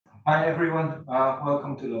Hi everyone,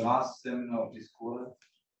 welcome to the last seminar of this quarter.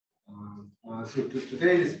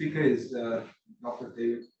 Today the speaker is Dr.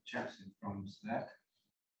 David Chassin from SLAC.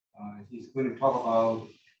 He's going to talk about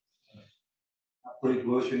upgrade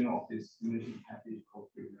version of this simulation package called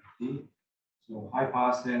GridLAB-D. So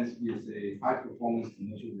HiPAS stands is a high performance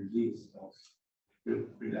commercial release of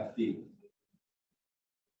GridLAB-D.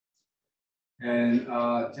 And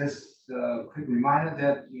just a quick reminder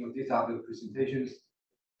that these are the presentations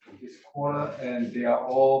for this quarter, and they have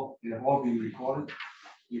all been recorded.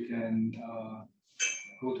 You can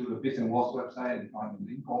go to the Bits and Walls website and find the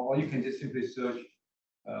link, or you can just simply search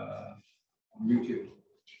on YouTube.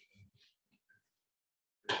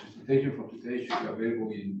 The presentation for today should be available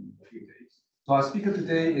in a few days. So our speaker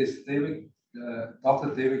today is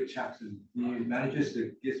Dr. David Chassin. He manages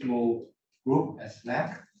the GISMo group at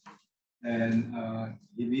SLAC, and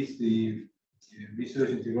he leads the research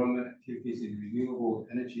and development activities in renewable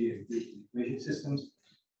energy and grid integration systems.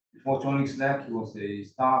 Before joining SLAC, he was a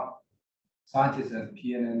staff scientist at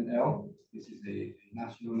PNNL. This is a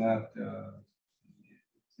national lab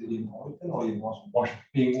city in Washington or in Washington?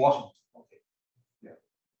 In Washington. Okay. Yeah.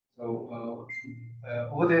 So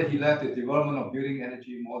over there, he led the development of building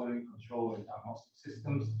energy modeling, control, and diagnostic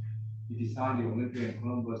systems. He designed the Olympia and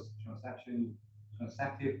Columbus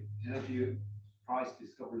transactive energy price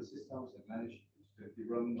discovery systems and managed the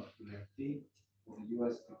development of GridLAB-D for the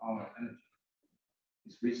U.S. Department of Energy.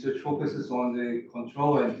 His research focuses on the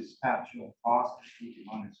control and dispatch of fast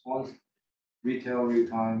demand response, retail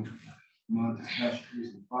real-time demand dispatch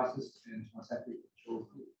using prices, and transactive control.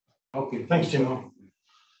 Okay, thanks, Jim.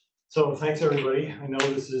 So thanks everybody. I know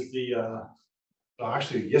this is the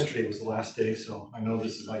actually yesterday was the last day, so I know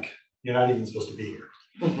this is like you're not even supposed to be here.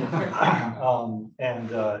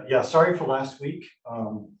 Yeah, sorry for last week.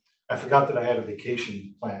 I forgot that I had a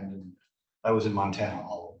vacation planned, and I was in Montana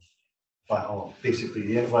basically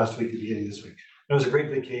the end of last week, the beginning of this week. It was a great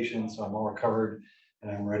vacation, so I'm all recovered and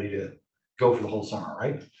I'm ready to go for the whole summer,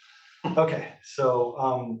 right? Okay, so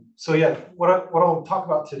yeah, what I'll talk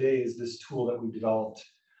about today is this tool that we developed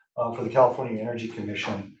for the California Energy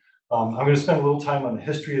Commission. I'm going to spend a little time on the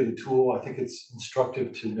history of the tool. I think it's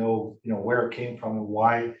instructive to know, where it came from and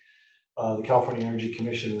why the California Energy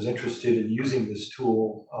Commission was interested in using this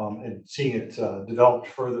tool and seeing it developed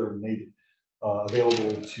further and made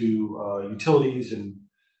available to utilities and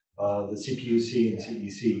the CPUC and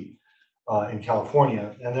CEC in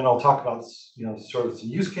California. And then I'll talk about, sort of some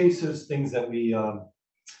use cases, things that we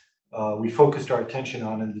focused our attention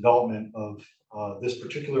on in the development of this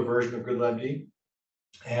particular version of GridLAB-D,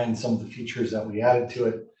 and some of the features that we added to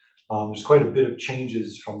it. There's quite a bit of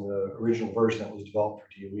changes from the original version that was developed for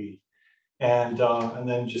DOE. And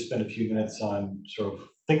then just spend a few minutes on sort of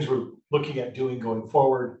things we're looking at doing going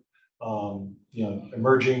forward,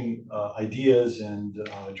 emerging ideas and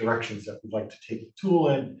directions that we'd like to take the tool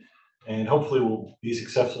in, and hopefully we'll be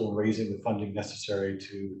successful in raising the funding necessary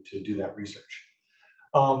to do that research.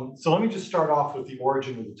 So let me just start off with the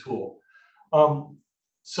origin of the tool.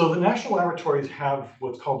 So the national laboratories have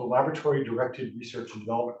what's called the Laboratory Directed Research and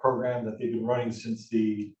Development Program that they've been running since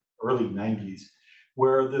the early 90s,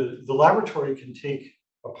 where the laboratory can take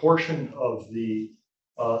a portion of the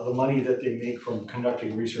money that they make from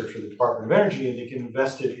conducting research for the Department of Energy, and they can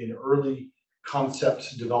invest it in early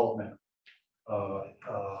concept development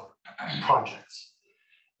projects.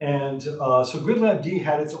 And so GridLAB-D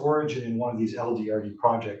had its origin in one of these LDRD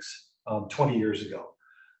projects 20 years ago.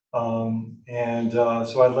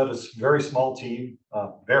 So I led a very small team,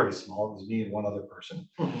 very small, it was me and one other person.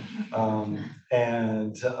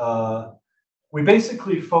 We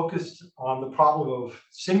basically focused on the problem of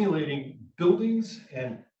simulating buildings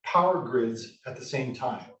and power grids at the same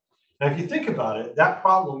time. Now, if you think about it, that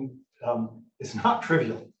problem is not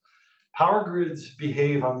trivial. Power grids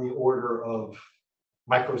behave on the order of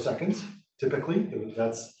microseconds, typically.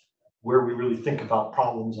 That's where we really think about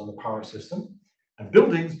problems on the power system. And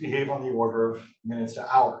buildings behave on the order of minutes to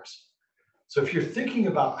hours. So if you're thinking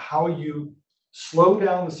about how you slow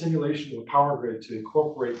down the simulation of a power grid to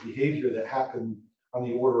incorporate behavior that happened on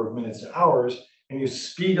the order of minutes to hours, and you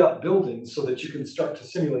speed up buildings so that you can start to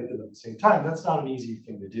simulate them at the same time, that's not an easy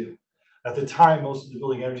thing to do. At the time, most of the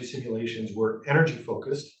building energy simulations were energy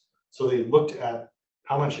focused. So they looked at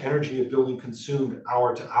how much energy a building consumed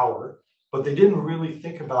hour to hour, but they didn't really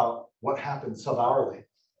think about what happened sub-hourly.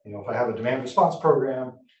 If I have a demand response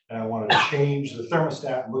program and I wanted to change the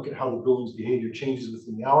thermostat and look at how the building's behavior changes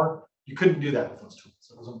within the hour, you couldn't do that with those tools.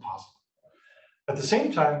 It wasn't possible. At the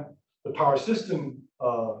same time, the power system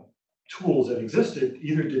tools that existed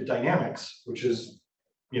either did dynamics, which is,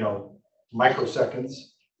 microseconds,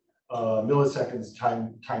 milliseconds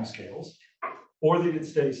time scales, or they did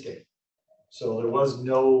steady state. So there was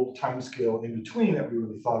no time scale in between that we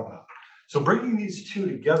really thought about. So bringing these two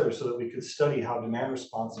together so that we could study how demand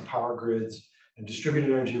response and power grids and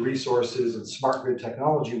distributed energy resources and smart grid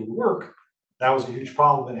technology would work, that was a huge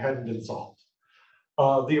problem and hadn't been solved.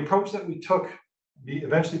 The approach that we took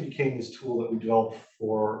eventually became this tool that we developed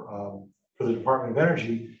for the Department of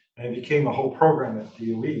Energy, and it became a whole program at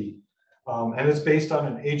DOE. And it's based on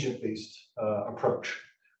an agent-based approach,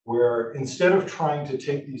 where instead of trying to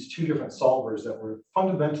take these two different solvers that were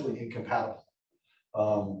fundamentally incompatible,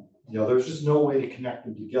 there's just no way to connect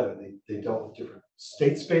them together. They dealt with different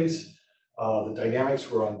state space. The dynamics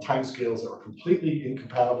were on timescales that were completely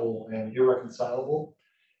incompatible and irreconcilable.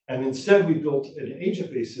 And instead, we built an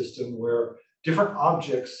agent-based system where different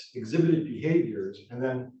objects exhibited behaviors, and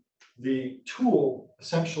then the tool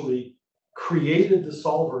essentially created the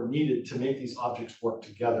solver needed to make these objects work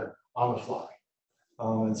together on the fly.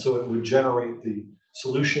 And so it would generate the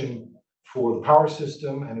solution for the power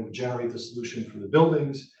system, and it would generate the solution for the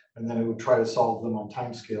buildings, and then it would try to solve them on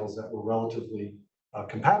timescales that were relatively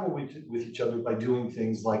compatible with each other by doing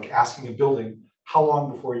things like asking a building, how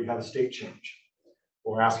long before you have a state change?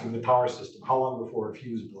 Or asking the power system, how long before a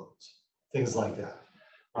fuse blows? Things like that.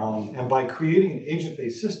 And by creating an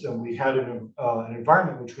agent-based system, we had an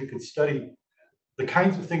environment in which we could study the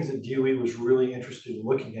kinds of things that DOE was really interested in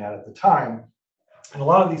looking at the time. And a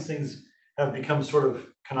lot of these things have become sort of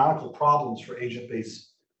canonical problems for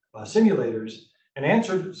agent-based simulators and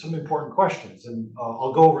answered some important questions. And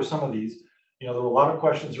I'll go over some of these. There were a lot of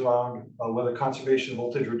questions around whether conservation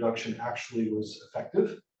voltage reduction actually was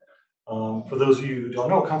effective. For those of you who don't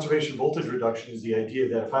know, conservation voltage reduction is the idea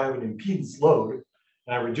that if I have an impedance load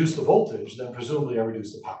and I reduce the voltage, then presumably I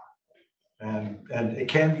reduce the power. And it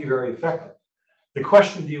can be very effective. The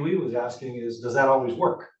question DOE was asking is, does that always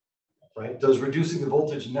work, right? Does reducing the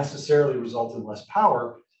voltage necessarily result in less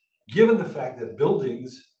power, given the fact that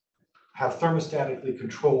buildings have thermostatic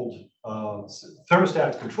control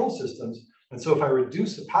systems? And so if I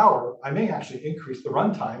reduce the power, I may actually increase the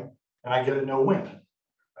runtime and I get a no win.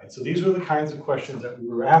 Right? So these were the kinds of questions that we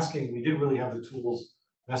were asking. We didn't really have the tools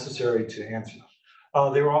necessary to answer them.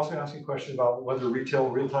 They were also asking questions about whether retail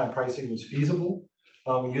real-time pricing was feasible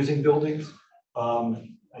using buildings.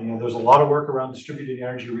 There's a lot of work around distributed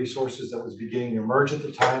energy resources that was beginning to emerge at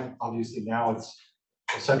the time. Obviously now it's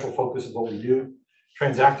a central focus of what we do.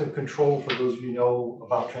 Transactive control, for those of you who know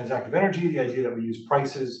about transactive energy, the idea that we use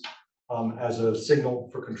prices as a signal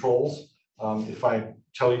for controls. If I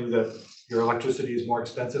tell you that your electricity is more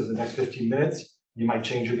expensive in the next 15 minutes, you might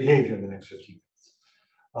change your behavior in the next 15 minutes.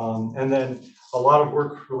 And then a lot of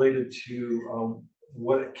work related to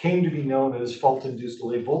what came to be known as fault-induced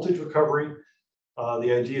delayed voltage recovery.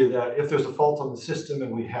 The idea that if there's a fault on the system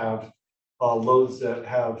and we have loads that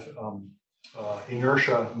have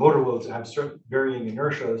inertia, motor loads that have certain varying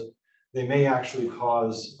inertias, they may actually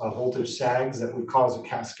cause voltage sags that would cause a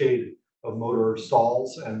cascade of motor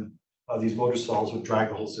stalls, and these motor stalls would drag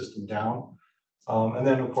the whole system down. And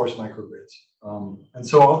then, of course, microgrids. And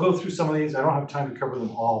so I'll go through some of these. I don't have time to cover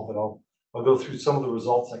them all, but I'll go through some of the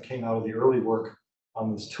results that came out of the early work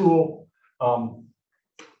on this tool.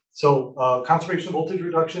 Conservation of voltage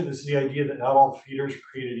reduction, this is the idea that not all feeders are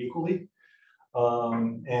created equally.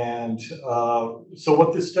 So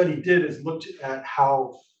what this study did is looked at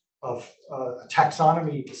how a set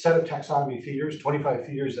of taxonomy feeders, 25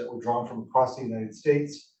 feeders that were drawn from across the United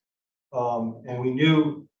States. And we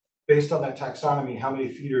knew, based on that taxonomy, how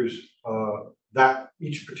many feeders that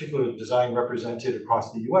each particular design represented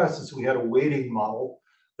across the US. And so we had a weighting model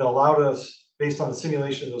that allowed us, based on the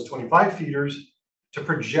simulation of those 25 feeders, to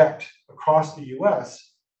project across the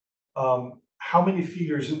US how many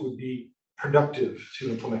feeders it would be productive to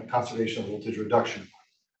implement conservation of voltage reduction.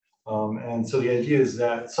 And so the idea is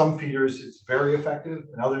that some feeders it's very effective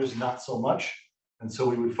and others not so much. And so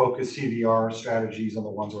we would focus CVR strategies on the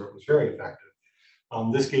ones where it was very effective.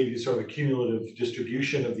 This gave you sort of a cumulative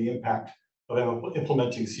distribution of the impact of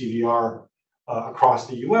implementing CVR across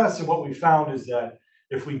the US. And what we found is that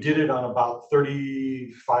if we did it on about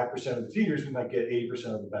 35% of the feeders, we might get 80%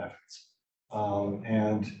 of the benefits.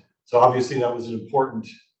 And so obviously that was an important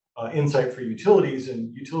insight for utilities,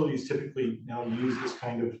 and utilities typically now use this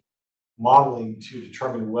kind of modeling to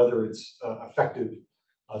determine whether it's effective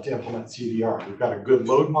to implement CVR. We've got a good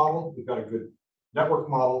load model, we've got a good network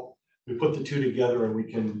model. We put the two together and we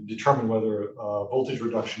can determine whether voltage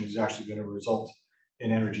reduction is actually going to result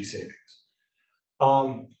in energy savings.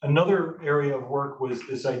 Another area of work was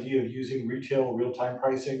this idea of using retail real-time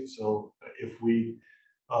pricing. So if we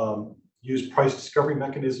use price discovery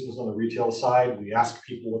mechanisms on the retail side. We ask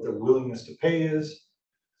people what their willingness to pay is.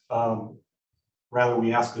 Rather,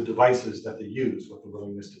 we ask the devices that they use what the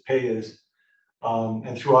willingness to pay is.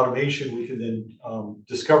 And through automation, we can then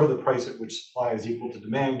discover the price at which supply is equal to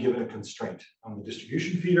demand given a constraint on the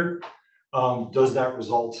distribution feeder. Does that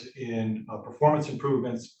result in performance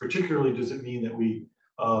improvements? Particularly, does it mean that we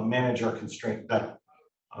manage our constraint better?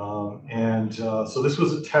 So this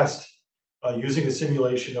was a test using a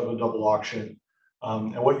simulation of a double auction.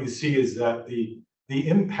 And what you see is that the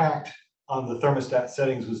impact on the thermostat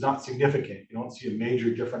settings was not significant. You don't see a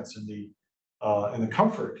major difference in the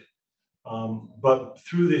comfort. But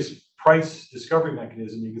through this price discovery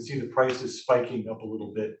mechanism, you can see the price is spiking up a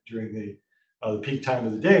little bit during the peak time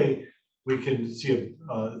of the day. We can see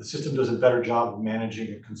the system does a better job of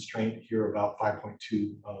managing a constraint here, about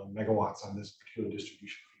 5.2 megawatts on this particular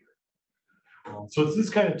distribution feeder. So it's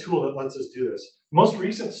this kind of tool that lets us do this. The most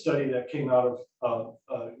recent study that came out of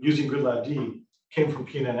using GridLAB-D came from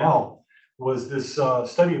PNNL was this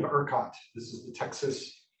study of ERCOT. This is the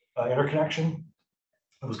Texas interconnection.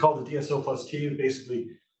 It was called the DSO plus T,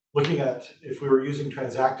 basically looking at if we were using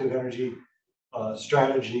transactive energy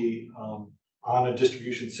strategy on a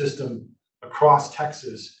distribution system across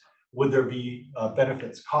Texas, would there be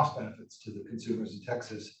benefits, cost benefits to the consumers in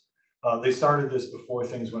Texas? They started this before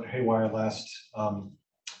things went haywire last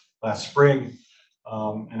spring,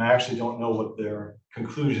 and I actually don't know what their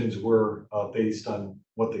conclusions were based on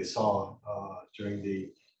what they saw during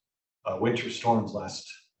the winter storms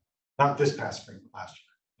not this past spring, but last year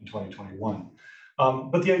in 2021.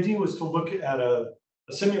 But the idea was to look at a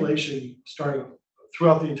simulation starting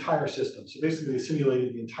throughout the entire system. So basically, they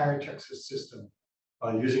simulated the entire Texas system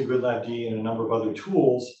using GridLAB-D and a number of other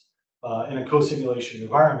tools in a co-simulation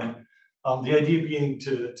environment. The idea being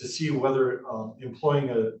to see whether employing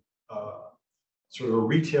a sort of a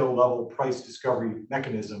retail level price discovery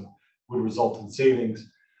mechanism would result in savings.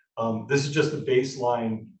 This is just the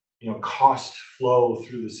baseline, cost flow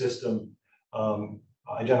through the system,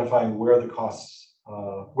 identifying where the costs,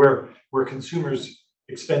 where consumers'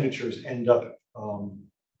 expenditures end up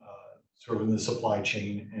sort of in the supply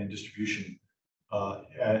chain and distribution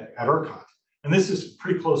at ERCOT. And this is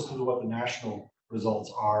pretty close to what the national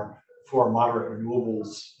results are for a moderate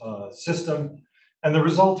renewables system. And the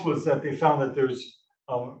result was that they found that there's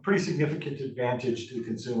a pretty significant advantage to the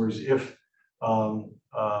consumers if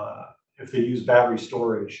they use battery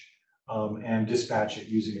storage and dispatch it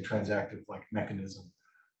using a transactive-like mechanism.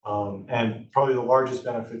 And probably the largest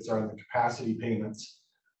benefits are in the capacity payments,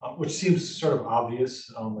 which seems sort of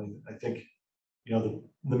obvious. I think,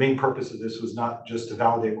 the main purpose of this was not just to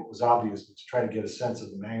validate what was obvious, but to try to get a sense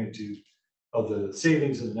of the magnitude of the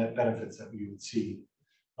savings and the net benefits that we would see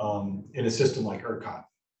in a system like ERCOT.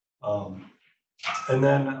 And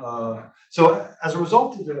then, so as a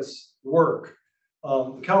result of this work,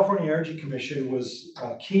 the California Energy Commission was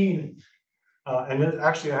keen, and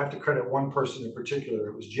actually I have to credit one person in particular.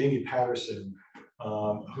 It was Jamie Patterson,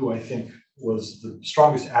 who I think was the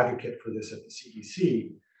strongest advocate for this at the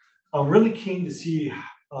CEC. I'm really keen to see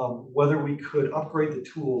whether we could upgrade the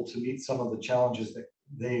tool to meet some of the challenges that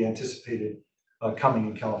they anticipated coming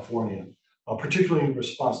in California, particularly in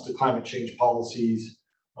response to climate change policies,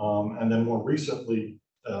 and then more recently,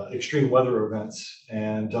 extreme weather events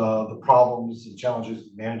and the problems and challenges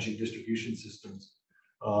of managing distribution systems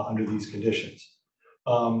under these conditions.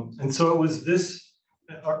 And so it was this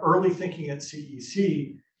early thinking at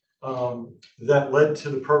CEC that led to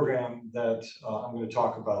the program that I'm going to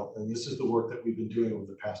talk about. And this is the work that we've been doing over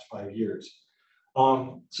the past 5 years.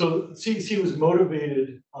 So CEC was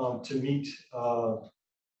motivated to meet,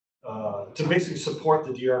 to basically support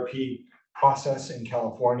the DRP process in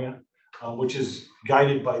California, which is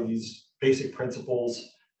guided by these basic principles,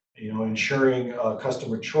 ensuring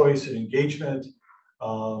customer choice and engagement,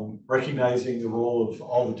 recognizing the role of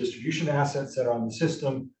all the distribution assets that are on the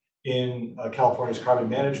system in California's carbon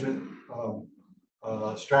management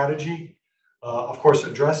strategy. Of course,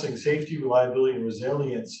 addressing safety, reliability, and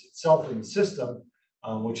resilience itself in the system,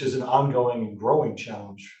 which is an ongoing and growing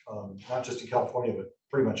challenge, not just in California, but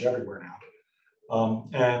pretty much everywhere now.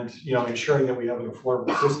 And ensuring that we have an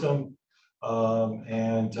affordable system,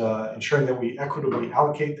 and ensuring that we equitably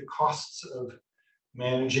allocate the costs of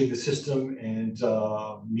managing the system and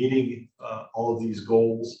meeting all of these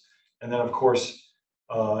goals. And then, of course,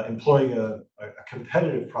 employing a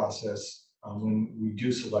competitive process when we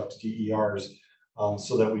do select DERs,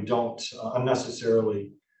 so that we don't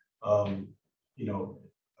unnecessarily,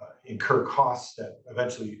 incur costs that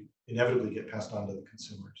eventually inevitably get passed on to the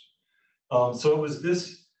consumers. So it was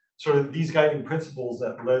this these guiding principles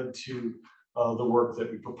that led to the work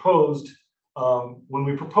that we proposed. When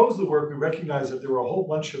we proposed the work, we recognized that there were a whole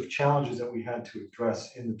bunch of challenges that we had to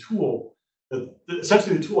address in the tool.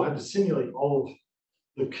 Essentially, the tool had to simulate all of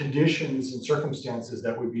the conditions and circumstances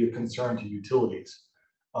that would be of concern to utilities.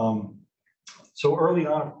 So early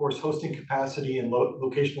on, of course, hosting capacity and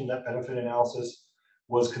locational net benefit analysis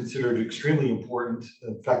was considered extremely important.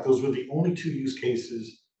 In fact, those were the only two use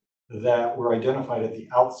cases that were identified at the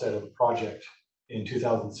outset of the project in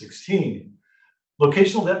 2016.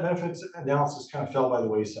 Locational net benefits analysis kind of fell by the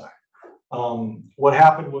wayside. What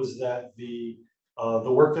happened was that the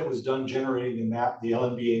work that was done generating the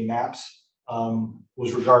LNBA maps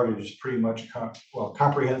was regarded as pretty much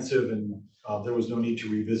comprehensive, and there was no need to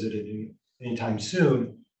revisit it anytime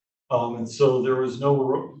soon. And so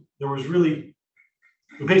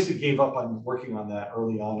we basically gave up on working on that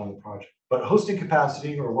early on the project. But hosting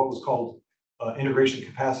capacity, or what was called integration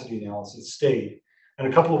capacity analysis, stayed, and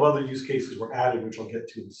a couple of other use cases were added, which I'll get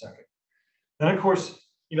to in a second. Then, of course,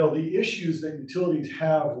 the issues that utilities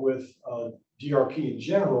have with DRP in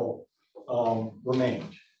general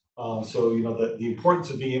remained. So, the importance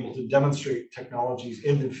of being able to demonstrate technologies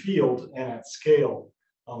in the field and at scale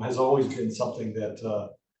has always been something that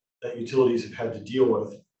utilities have had to deal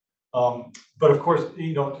with. But of course,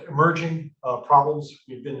 emerging problems,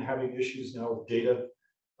 we've been having issues now with data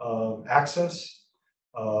access.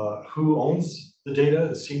 Who owns the data?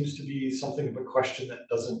 It seems to be something of a question that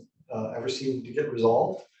doesn't ever seem to get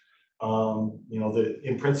resolved.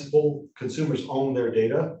 In principle, consumers own their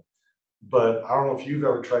data, but I don't know if you've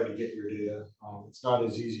ever tried to get your data. It's not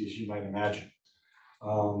as easy as you might imagine.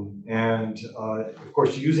 Of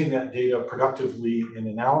course, using that data productively in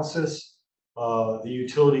analysis, the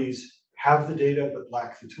utilities have the data but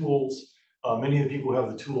lack the tools. Many of the people who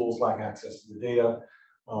have the tools lack access to the data.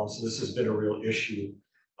 So this has been a real issue,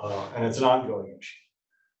 and it's an ongoing issue.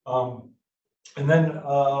 And then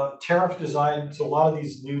tariff design. So a lot of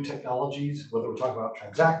these new technologies, whether we're talking about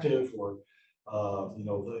transactive or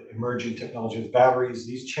the emerging technology with batteries,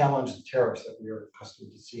 these challenge the tariffs that we are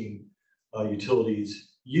accustomed to seeing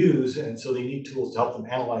utilities use, and so they need tools to help them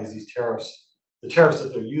analyze these tariffs, the tariffs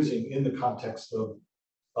that they're using in the context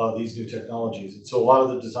of these new technologies. And so a lot of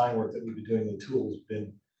the design work that we've been doing in the tool has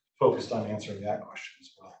been focused on answering that question as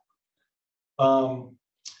well.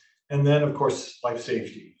 And then, of course, life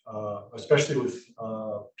safety, especially with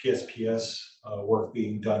PSPS work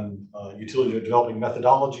being done. Utilities are developing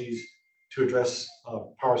methodologies to address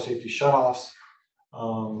power safety shutoffs,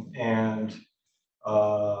 and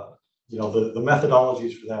the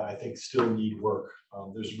methodologies for that, I think, still need work.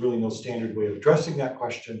 There's really no standard way of addressing that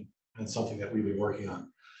question, and it's something that we've been working on.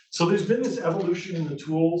 So there's been this evolution in the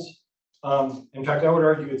tools. In fact, I would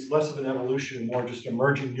argue it's less of an evolution, more just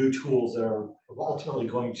emerging new tools that are ultimately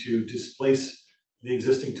going to displace the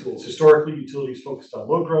existing tools. Historically, utilities focused on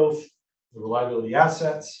load growth, the reliability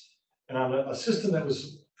assets, and on a system that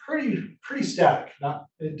was pretty static.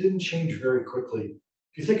 It didn't change very quickly.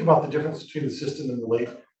 If you think about the difference between the system in the late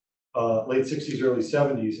 60s, early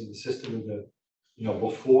 70s, and the system in the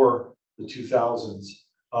before the 2000s,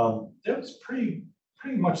 that was pretty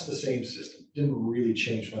much the same system. Didn't really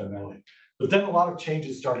change fundamentally. But then a lot of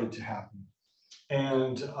changes started to happen,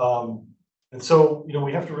 and so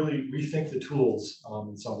we have to really rethink the tools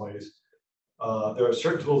in some ways. There are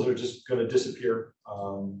certain tools that are just going to disappear,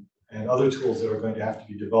 and other tools that are going to have to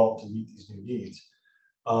be developed to meet these new needs.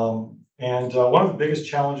 One of the biggest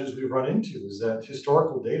challenges we've run into is that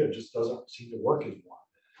historical data just doesn't seem to work anymore.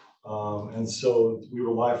 And so we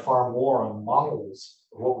rely far more on models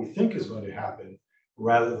of what we think is going to happen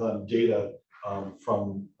rather than data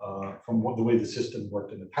from the way the system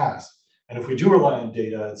worked in the past. And if we do rely on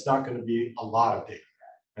data, it's not going to be a lot of data,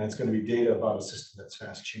 and it's going to be data about a system that's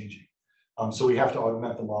fast changing. So we have to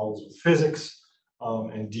augment the models with physics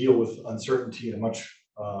and deal with uncertainty in a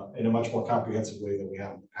much more comprehensive way than we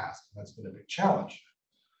have in the past. And that's been a big challenge.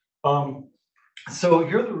 So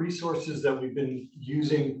here are the resources that we've been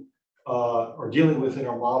using or dealing with in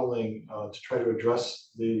our modeling to try to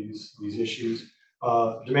address these issues.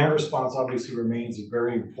 Demand response obviously remains a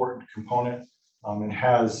very important component and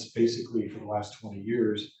has basically for the last 20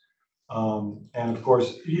 years. And of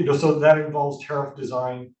course, so that involves tariff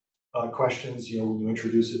design questions. When you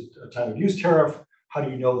introduce a time of use tariff, how do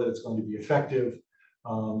you know that it's going to be effective?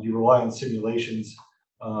 You rely on simulations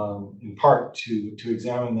in part to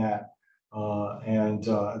examine that. And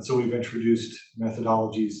so we've introduced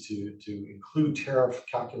methodologies to include tariff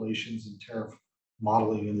calculations and tariff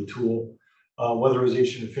modeling in the tool.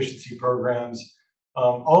 Weatherization efficiency programs.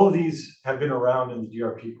 All of these have been around in the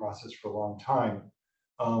DRP process for a long time.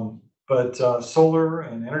 But solar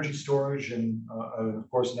and energy storage and of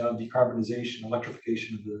course now decarbonization,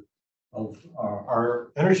 electrification of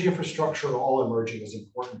our energy infrastructure are all emerging as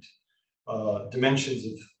important dimensions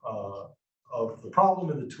of the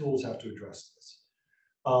problem, and the tools have to address this.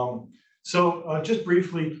 Just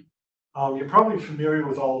briefly, you're probably familiar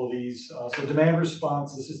with all of these. So demand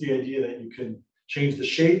response, this is the idea that you can change the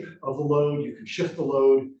shape of the load, you can shift the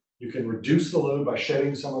load, you can reduce the load by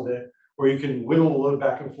shedding some of it, or you can whittle the load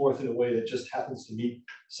back and forth in a way that just happens to meet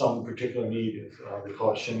some particular need. They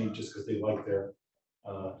call it shimmy just because they like their,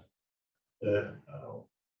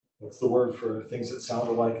 what's the word for things that sound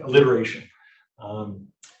alike? Alliteration. For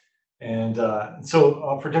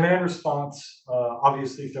demand response,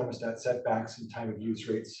 obviously thermostat setbacks and time of use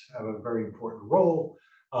rates have a very important role.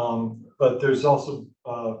 But there's also,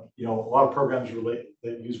 a lot of programs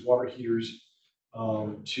that use water heaters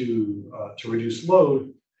to reduce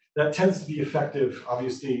load. That tends to be effective,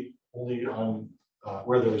 obviously, only on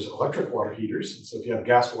where there's electric water heaters. And so if you have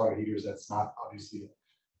gas water heaters, that's not obviously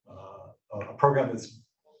a program that's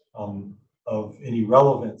of any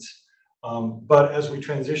relevance. But as we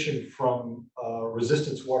transition from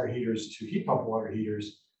resistance water heaters to heat pump water heaters,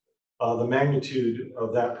 the magnitude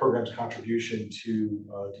of that program's contribution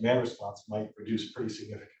to demand response might reduce pretty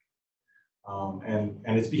significantly.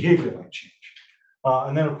 And its behavior might change.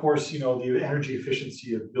 And then, of course, the energy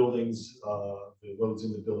efficiency of buildings, the loads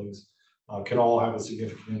in the buildings can all have a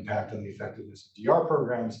significant impact on the effectiveness of DR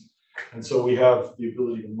programs. And so we have the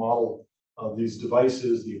ability to model these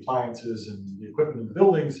devices, the appliances, and the equipment in the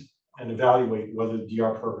buildings, and evaluate whether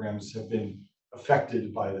DR programs have been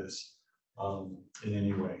affected by this in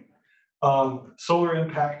any way. Solar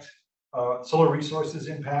impact, solar resources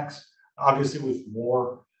impacts, obviously with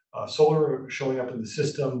more solar showing up in the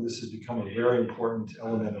system, this has become a very important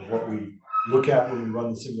element of what we look at when we run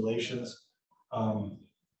the simulations.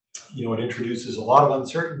 It introduces a lot of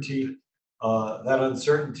uncertainty. That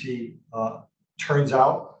uncertainty turns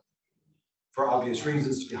out, for obvious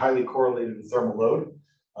reasons, to be highly correlated with thermal load.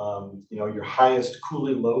 Your highest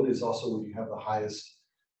cooling load is also where you have the highest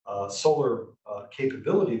solar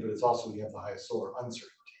capability, but it's also where you have the highest solar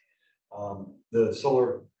uncertainty. The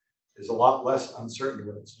solar is a lot less uncertain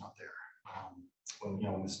when it's not there,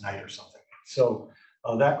 when it's night or something. So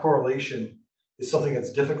that correlation is something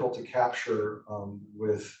that's difficult to capture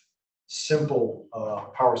with simple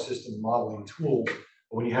power system modeling tools.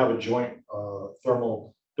 But when you have a joint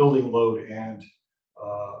thermal building load and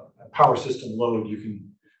power system load, you can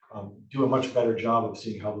do a much better job of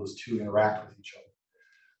seeing how those two interact with each other.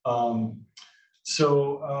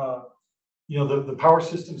 The power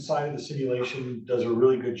system side of the simulation does a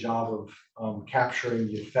really good job of capturing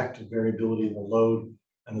the effect of variability in the load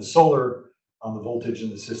and the solar on the voltage in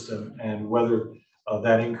the system, and whether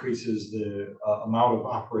that increases the amount of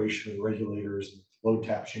operation of regulators, and load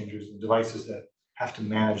tap changers, and devices that have to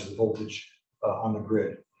manage the voltage on the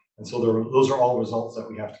grid. And so those are all results that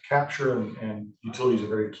we have to capture, and utilities are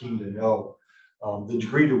very keen to know the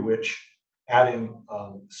degree to which adding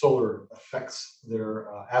solar affects their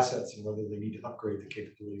assets and whether they need to upgrade the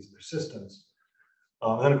capabilities of their systems.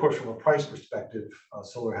 And then, of course, from a price perspective,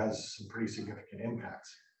 solar has some pretty significant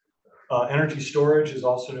impacts. Energy storage is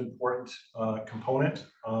also an important component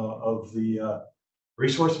of the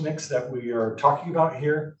resource mix that we are talking about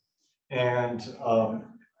here. And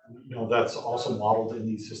that's also modeled in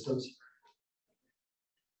these systems.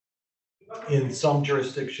 In some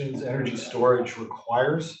jurisdictions, energy storage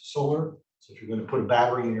requires solar. So if you're going to put a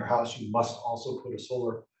battery in your house, you must also put a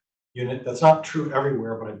solar unit. That's not true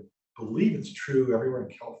everywhere, but I believe it's true everywhere in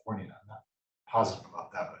California. I'm not positive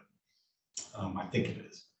about that, but I think it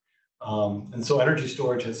is. And so energy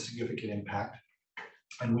storage has significant impact,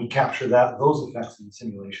 and we capture those effects in the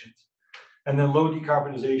simulations. And then low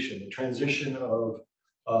decarbonization, the transition of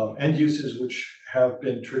end uses which have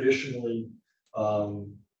been traditionally,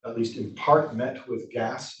 at least in part, met with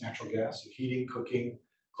gas, natural gas, so heating, cooking,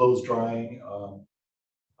 clothes drying,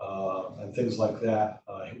 and things like that,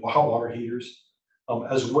 hot water heaters,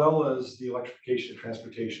 as well as the electrification of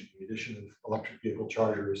transportation, the addition of electric vehicle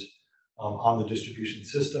chargers on the distribution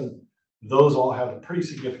system. Those all have a pretty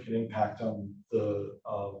significant impact on the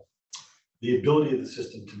ability of the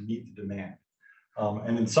system to meet the demand.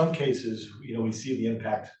 And in some cases, we see the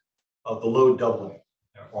impact of the load doubling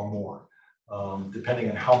or more, depending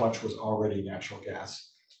on how much was already natural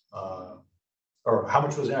gas, or how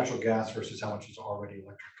much was natural gas versus how much was already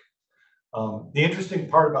electric. The interesting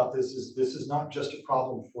part about this is not just a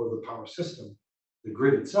problem for the power system, the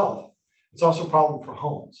grid itself, it's also a problem for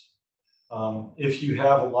homes. If you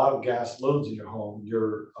have a lot of gas loads in your home,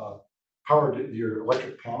 your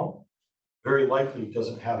electric panel very likely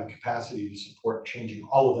doesn't have a capacity to support changing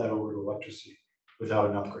all of that over to electricity without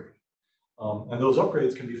an upgrade. And those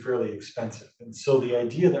upgrades can be fairly expensive. And so the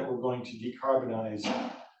idea that we're going to decarbonize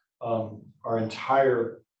our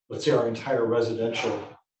entire, let's say our entire residential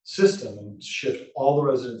system and shift all the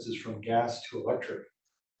residences from gas to electric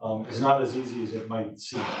is not as easy as it might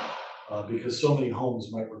seem, because so many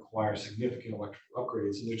homes might require significant electrical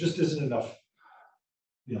upgrades, and there just isn't enough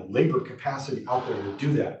labor capacity out there to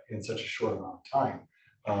do that in such a short amount of time.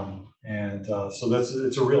 So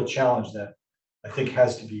it's a real challenge that I think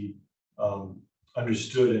has to be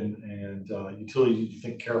understood, and utilities need to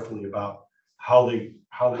think carefully about how they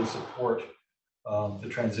support the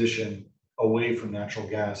transition away from natural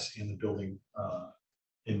gas in the building,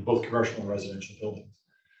 in both commercial and residential buildings.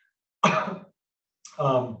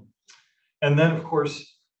 And then, of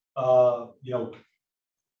course,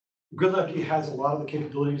 GridLAB-D has a lot of the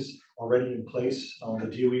capabilities already in place. The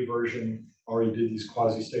DOE version already did these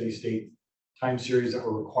quasi-steady state time series that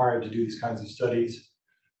were required to do these kinds of studies.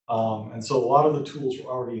 And so a lot of the tools were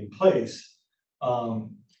already in place,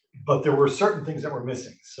 but there were certain things that were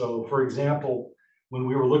missing. So for example, when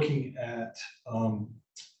we were looking at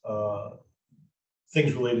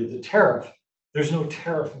things related to tariff, there's no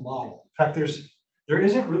tariff model. In fact, there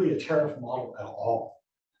isn't really a tariff model at all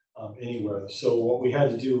anywhere. So what we had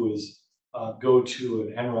to do is go to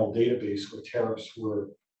an NREL database where tariffs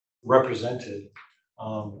were represented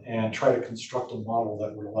and try to construct a model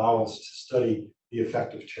that would allow us to study the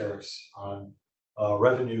effect of tariffs on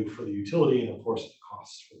revenue for the utility and, of course, the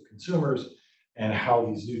costs for the consumers, and how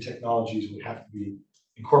these new technologies would have to be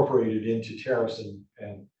incorporated into tariffs,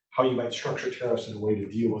 and how you might structure tariffs in a way to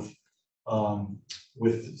deal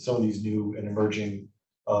with some of these new and emerging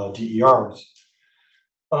DERs.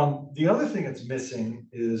 The other thing that's missing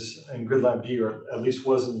is in GridLAB-D, or at least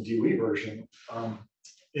was in the DOE version,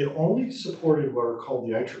 it only supported what are called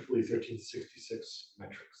the IEEE 1366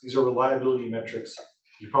 metrics. These are reliability metrics.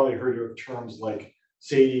 You probably heard of terms like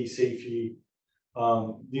SAIDI, SAFE.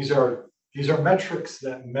 These are metrics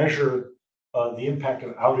that measure the impact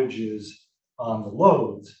of outages on the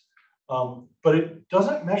loads, but it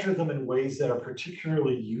doesn't measure them in ways that are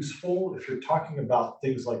particularly useful if you're talking about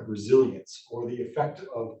things like resilience or the effect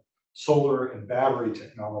of solar and battery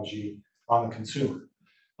technology on the consumer.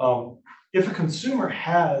 If a consumer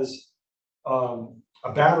has a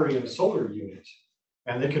battery and a solar unit,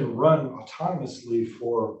 and they can run autonomously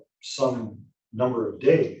for some number of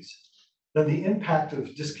days, then the impact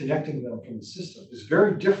of disconnecting them from the system is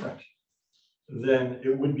very different than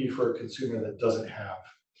it would be for a consumer that doesn't have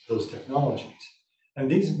those technologies. And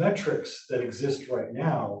these metrics that exist right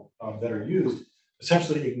now that are used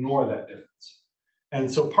essentially ignore that difference. And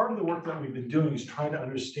so part of the work that we've been doing is trying to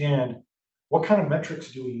understand what kind of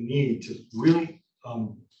metrics do we need to really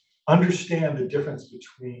understand the difference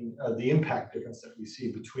between the impact difference that we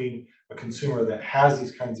see between a consumer that has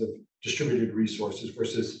these kinds of distributed resources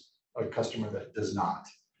versus a customer that does not.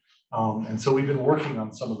 And so we've been working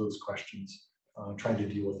on some of those questions, trying to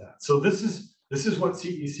deal with that. So this is what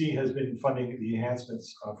CEC has been funding the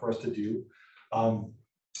enhancements for us to do.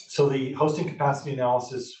 So the hosting capacity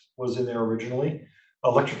analysis was in there originally.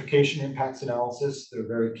 Electrification impacts analysis, they're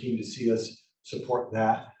very keen to see us support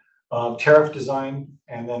that. Tariff design,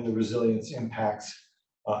 and then the resilience impacts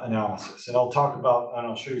analysis. And I'll talk about, and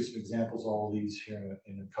I'll show you some examples of all of these here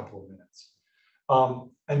in a couple of minutes.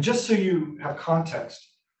 And just so you have context,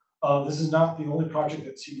 this is not the only project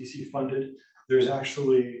that CEC funded. There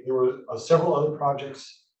were several other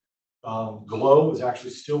projects. GLOW is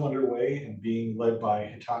actually still underway and being led by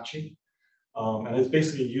Hitachi. And it's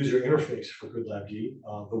basically a user interface for GridLAB-D.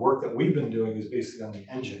 The work that we've been doing is basically on the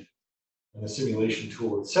engine and the simulation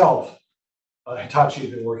tool itself. Hitachi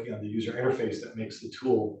has been working on the user interface that makes the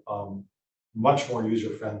tool much more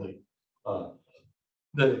user-friendly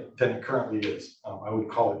than it currently is. I would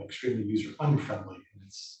call it extremely user-unfriendly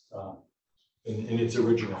in its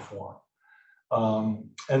original form.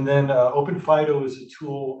 And then OpenFIDO is a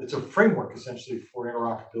tool, it's a framework essentially for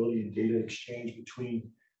interoperability and data exchange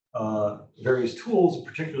between various tools,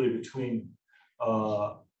 particularly between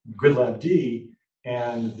GridLAB-D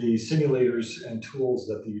and the simulators and tools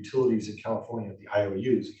that the utilities in California, the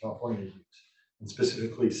IOUs in California use, and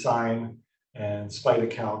specifically SIME and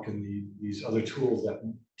SpiderCalc and these other tools that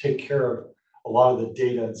take care of a lot of the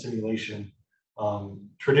data and simulation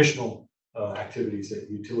traditional activities that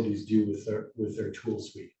utilities do with their tool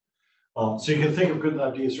suite. So you can think of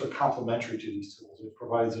GridLAB-D as sort of complementary to these tools. It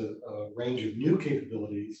provides a range of new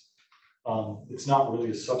capabilities. It's not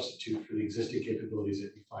really a substitute for the existing capabilities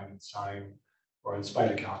that you find in SIME or in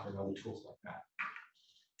SpiderCalc and other tools like that.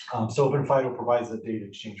 So OpenFIDO provides the data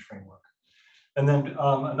exchange framework. And then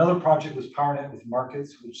another project was PowerNet with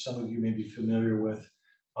markets, which some of you may be familiar with.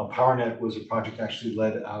 PowerNet was a project actually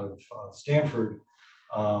led out of Stanford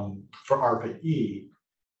for ARPA-E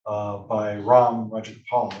by Ram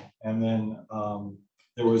Rajagopal. And then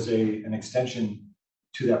there was an extension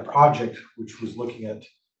to that project, which was looking at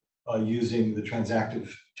using the transactive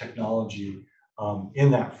technology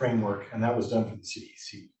in that framework, and that was done for the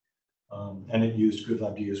CEC. And it used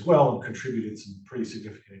GridLAB-D as well and contributed some pretty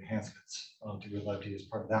significant enhancements to GridLAB-D as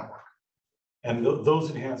part of that work. And those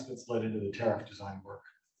enhancements led into the tariff design work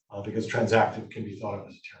because transactive can be thought of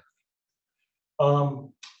as a tariff.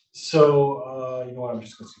 You know what, I'm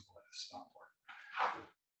just going to skip away this stop.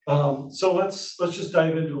 So let's just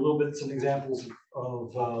dive into a little bit some examples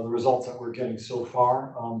of the results that we're getting so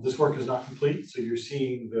far. This work is not complete, so you're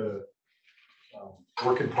seeing the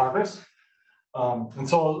work in progress. And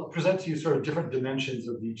so I'll present to you sort of different dimensions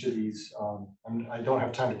of each of these. I don't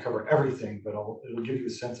have time to cover everything, but it'll give you a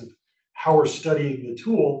sense of how we're studying the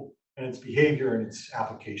tool and its behavior and its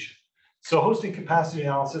application. So hosting capacity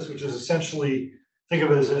analysis, which is essentially, think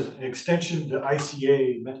of it as an extension to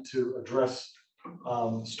ICA meant to address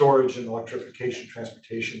storage and electrification,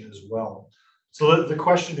 transportation as well. So the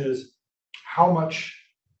question is, how much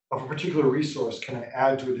of a particular resource can I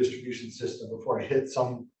add to a distribution system before I hit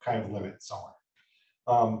some kind of limit somewhere?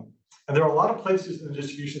 And there are a lot of places in the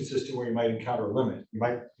distribution system where you might encounter a limit. You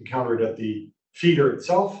might encounter it at the feeder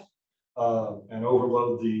itself and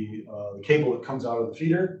overload the cable that comes out of the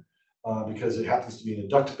feeder because it happens to be in a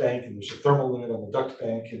duct bank and there's a thermal limit on the duct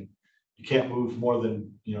bank and you can't move more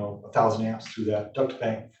than 1,000 amps through that duct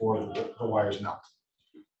bank before the wires melt.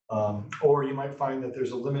 Or you might find that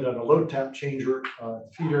there's a limit on a load tap changer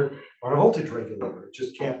feeder or a voltage regulator. It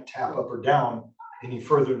just can't tap up or down any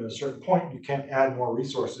further than a certain point. You can't add more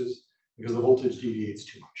resources because the voltage deviates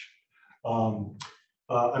too much.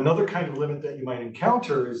 Another kind of limit that you might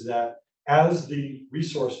encounter is that as the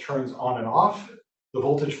resource turns on and off, the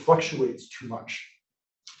voltage fluctuates too much.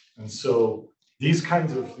 And so these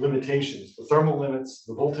kinds of limitations, the thermal limits,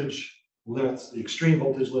 the voltage limits, the extreme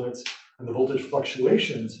voltage limits, and the voltage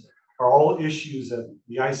fluctuations are all issues that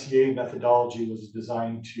the ICA methodology was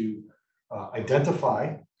designed to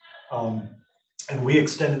identify. And we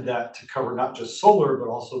extended that to cover not just solar, but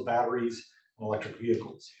also batteries and electric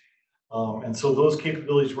vehicles. And so those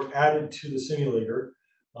capabilities were added to the simulator.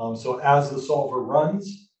 So as the solver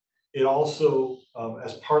runs, it also,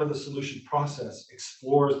 as part of the solution process,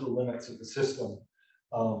 explores the limits of the system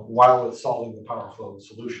while it's solving the power flow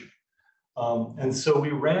solution. And so we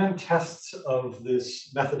ran tests of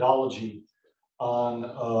this methodology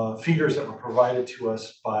on feeders that were provided to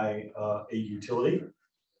us by a utility,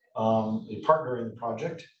 a partner in the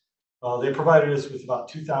project. They provided us with about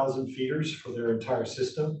 2,000 feeders for their entire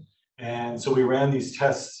system. And so we ran these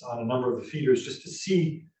tests on a number of the feeders just to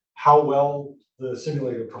see how well the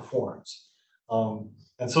simulator performs.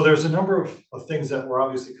 And so there's a number of things that we're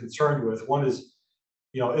obviously concerned with. One is,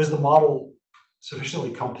 is the model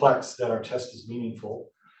sufficiently complex that our test is meaningful?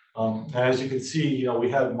 And as you can see, we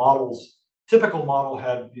had models, typical model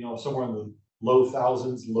had, somewhere in the low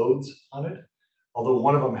thousands loads on it, although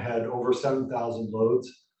one of them had over 7,000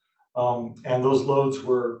 loads. And those loads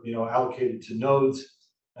were, allocated to nodes,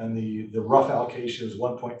 and the rough allocation is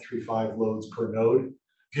 1.35 loads per node.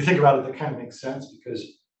 If you think about it, that kind of makes sense because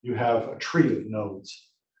you have a tree of nodes.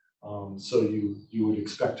 So you would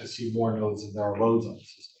expect to see more nodes than there are loads on the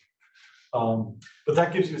system. But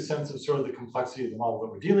that gives you a sense of sort of the complexity of the model that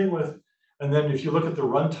we're dealing with. And then if you look at the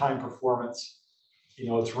runtime performance,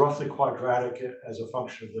 it's roughly quadratic as a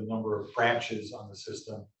function of the number of branches on the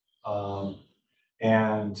system. So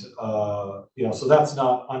that's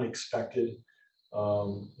not unexpected.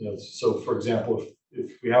 So for example,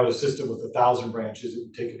 if we have a system with 1,000 branches, it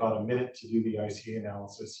would take about a minute to do the ICA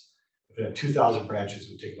analysis. If it had 2,000 branches,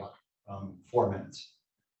 it would take about 4 minutes,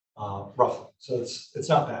 roughly. So it's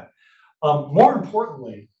not bad. More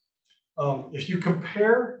importantly, if you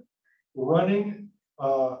compare running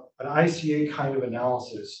an ICA kind of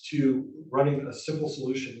analysis to running a simple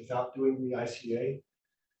solution without doing the ICA,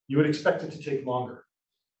 you would expect it to take longer.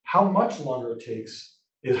 How much longer it takes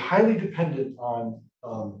is highly dependent on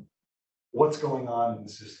what's going on in the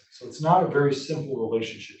system. So it's not a very simple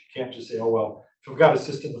relationship. You can't just say, oh, well, if I've got a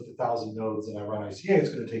system with 1,000 nodes and I run ICA,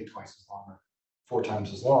 it's going to take twice as long or 4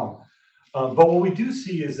 times as long. But what we do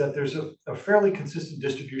see is that there's a fairly consistent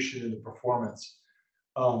distribution in the performance.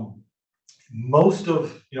 Most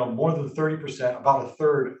of, more than 30%, about a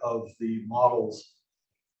third of the models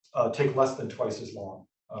take less than twice as long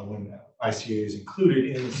when ICA is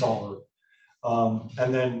included in the solver.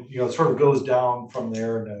 And then, it sort of goes down from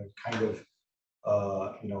there in a kind of,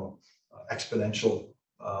 exponential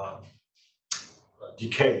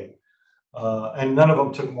decay. And none of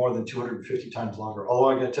them took more than 250 times longer. Although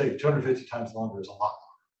I got to tell you, 250 times longer is a lot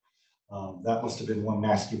longer. That must have been one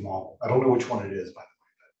nasty model. I don't know which one it is, by the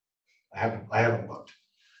way, but I haven't looked.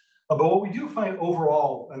 But what we do find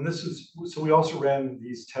overall, and this is, so we also ran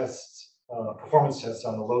these tests, performance tests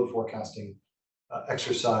on the load forecasting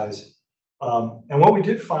exercise. And what we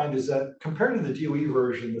did find is that compared to the DOE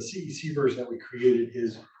version, the CEC version that we created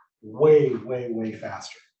is way, way, way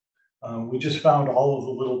faster. We just found all of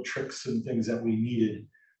the little tricks and things that we needed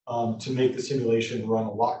to make the simulation run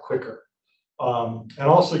a lot quicker, and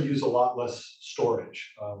also use a lot less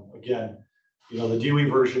storage. Again, you know, the DOE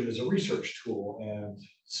version is a research tool, and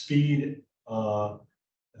speed and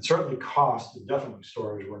certainly cost and definitely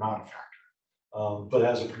storage were not a factor. But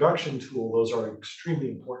as a production tool, those are extremely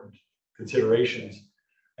important considerations.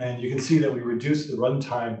 And you can see that we reduced the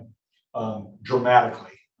runtime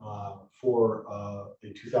dramatically for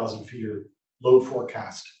a 2,000 feeder load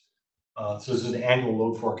forecast. So this is an annual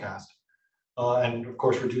load forecast. And of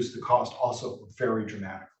course, reduce the cost also very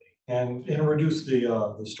dramatically. And reduce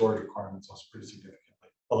the storage requirements also pretty significantly,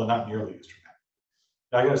 although not nearly as dramatic.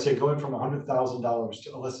 Now, I gotta say, going from $100,000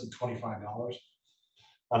 to less than $25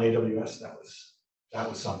 on AWS, that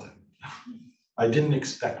was something. I didn't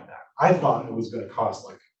expect that. I thought it was gonna cost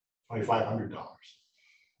like $2,500.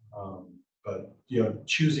 But you know,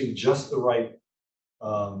 choosing just the right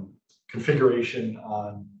configuration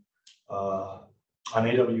on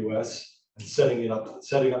AWS and setting up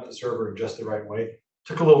the server in just the right way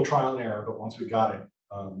took a little trial and error, but once we got it,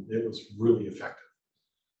 it was really effective.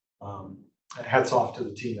 Hats off to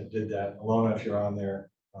the team that did that. Alona, if you're on there,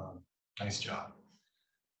 nice job.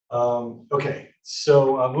 Okay,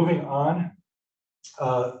 so moving on,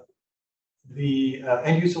 the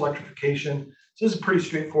end-use electrification. So this is a pretty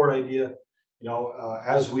straightforward idea. You know,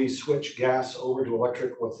 as we switch gas over to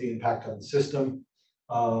electric, what's the impact on the system?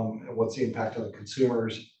 And what's the impact on the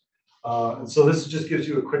consumers? And so this just gives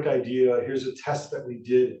you a quick idea. Here's a test that we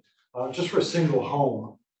did just for a single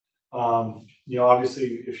home. You know,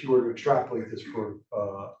 obviously, if you were to extrapolate this for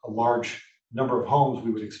a large number of homes,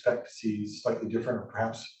 we would expect to see slightly different or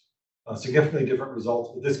perhaps significantly different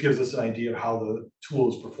results. But this gives us an idea of how the tool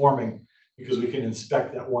is performing, because we can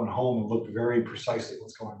inspect that one home and look very precisely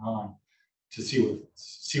what's going on to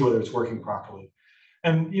see whether it's working properly.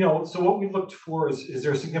 And you know, so what we looked for is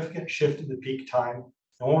there a significant shift in the peak time?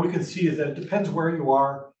 And what we can see is that it depends where you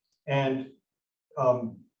are, and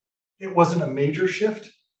it wasn't a major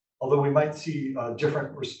shift, although we might see a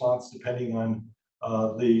different response depending on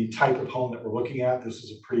the type of home that we're looking at. This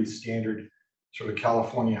is a pretty standard sort of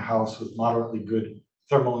California house with moderately good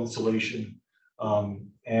thermal insulation.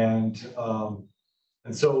 And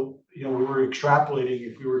so, you know, we were extrapolating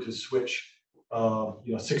if we were to switch, you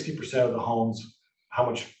know, 60% of the homes, how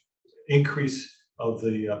much increase of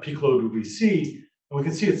the peak load would we see? And we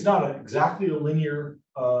can see it's not exactly a linear,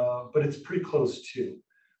 but it's pretty close to.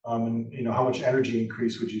 And you know, how much energy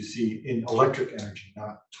increase would you see in electric energy,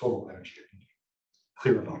 not total energy?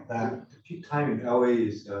 Clear about that. The peak time in LA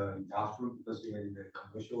is afternoon because you're in the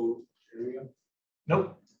commercial area?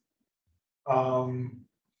 Nope.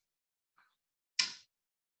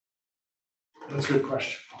 That's a good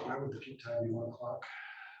question. Why would the peak time be 1 o'clock?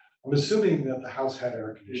 I'm assuming that the house had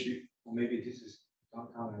air conditioning. Or maybe this is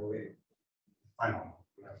downtown LA. I don't know.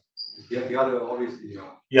 Yeah, the other obviously.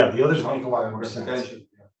 Yeah, the others make a lot more sense.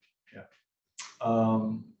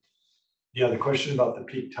 Yeah, the question about the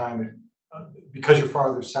peak time, because you're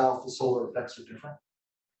farther south, the solar effects are different.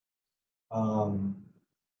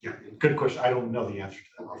 Yeah, good question. I don't know the answer to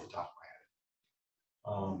that off the top of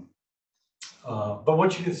my head. But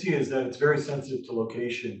what you can see is that it's very sensitive to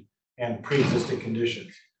location and pre-existing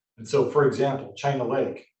conditions. And so, for example, China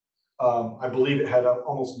Lake, I believe it had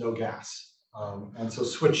almost no gas. And so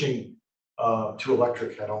switching to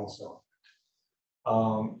electric had almost no.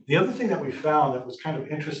 The other thing that we found that was kind of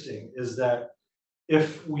interesting is that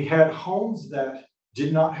if we had homes that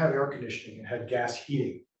did not have air conditioning and had gas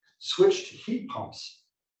heating, switched to heat pumps,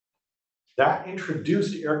 that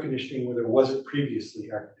introduced air conditioning where there wasn't previously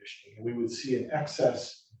air conditioning. And we would see an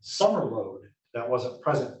excess summer load that wasn't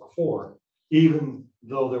present before, even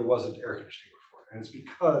though there wasn't air conditioning before. And it's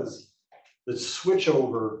because the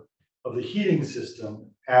switchover of the heating system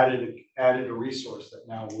added a resource that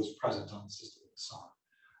now was present on the system of the sun.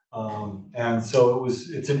 And so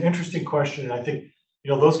it's an interesting question. And I think, you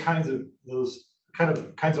know, those kinds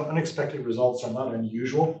of unexpected results are not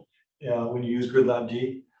unusual when you use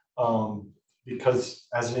GridLAB-D, because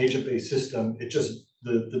as an agent-based system,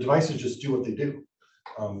 the devices just do what they do.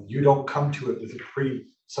 You don't come to it with a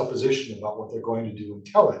presupposition about what they're going to do and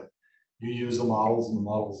tell it. you use the models, and the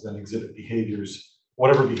models then exhibit behaviors,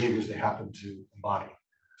 whatever behaviors they happen to embody.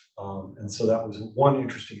 And so that was one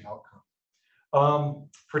interesting outcome.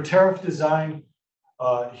 For tariff design,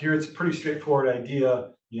 here it's a pretty straightforward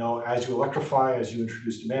idea. As you electrify, as you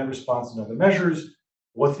introduce demand response and other measures,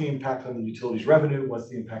 what's the impact on the utilities revenue? What's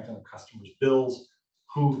the impact on the customer's bills?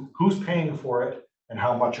 Who's paying for it, and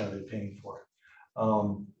how much are they paying for it?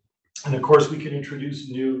 And of course, we can introduce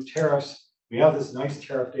new tariffs. We have this nice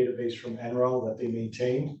tariff database from NREL that they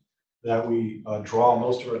maintain, that we draw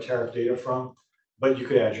most of our tariff data from, but you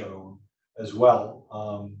could add your own as well.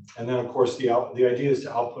 And then, of course, the idea is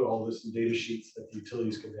to output all this in data sheets that the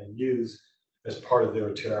utilities can then use as part of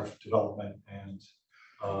their tariff development and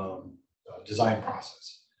design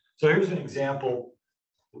process. So here's an example.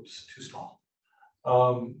 Oops, too small.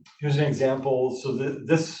 Here's an example. So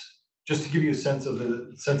this, just to give you a sense of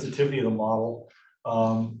the sensitivity of the model,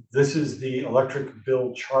 this is the electric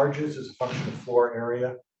bill charges as a function of floor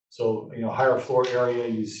area. So, higher floor area,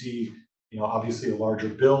 you see, obviously a larger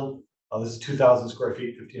bill. This is 2,000 square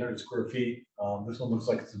feet, 1,500 square feet. This one looks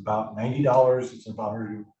like it's about $90. It's about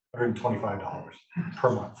 $125 per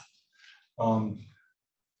month.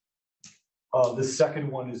 This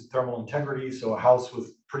second one is thermal integrity. So a house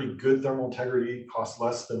with pretty good thermal integrity costs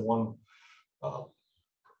less than one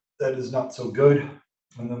that is not so good.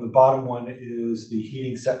 And then the bottom one is the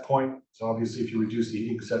heating set point. So obviously, if you reduce the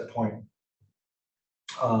heating set point,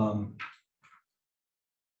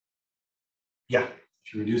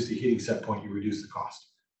 if you reduce the heating set point, you reduce the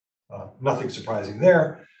cost. Nothing surprising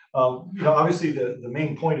there. Obviously, the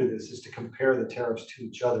main point of this is to compare the tariffs to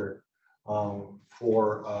each other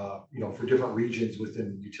for different regions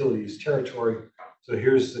within utilities territory. So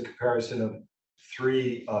here's the comparison of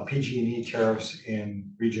 3 PG&E tariffs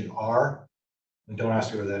in region R. And don't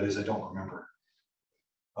ask me where that is, I don't remember.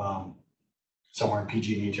 Somewhere in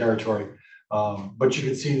PG&E territory. But you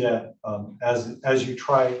can see that as you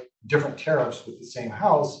try different tariffs with the same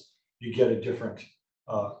house, you get a different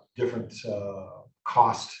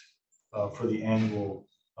cost for the annual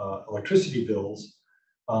electricity bills.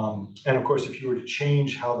 And of course, if you were to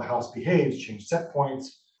change how the house behaves, change set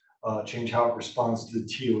points, change how it responds to the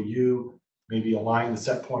TOU, maybe align the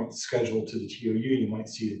set point schedule to the TOU, you might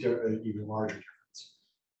see an even larger difference.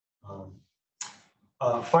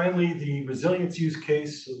 Finally, the resilience use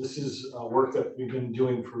case. So this is work that we've been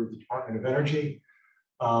doing for the Department of Energy,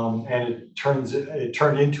 and it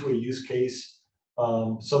turned into a use case.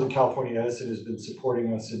 Southern California Edison has been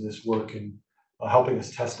supporting us in this work and helping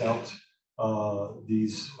us test out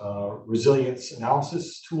these resilience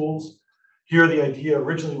analysis tools. Here, the idea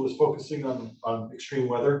originally was focusing on extreme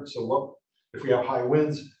weather. So what if we have high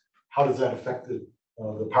winds? How does that affect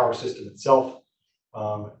the power system itself?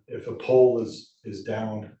 If a pole is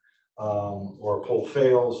down, or a pole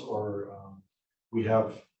fails, or we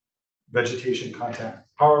have vegetation contact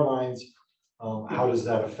power lines, how does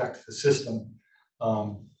that affect the system?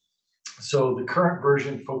 So the current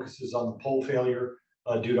version focuses on the pole failure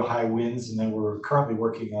due to high winds, and then we're currently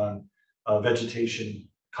working on vegetation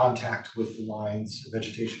contact with the lines,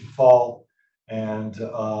 vegetation fall, and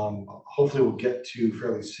hopefully we'll get to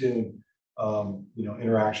fairly soon,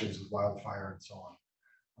 interactions with wildfire and so on.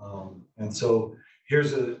 And so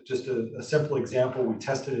here's just a simple example. We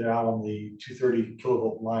tested it out on the 230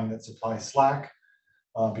 kilovolt line that supplies SLAC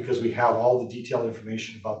because we have all the detailed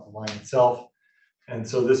information about the line itself. And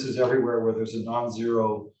so this is everywhere where there's a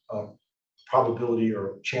non-zero probability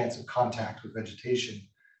or chance of contact with vegetation,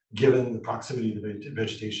 given the proximity of the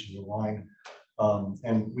vegetation to the line.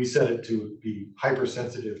 And we set it to be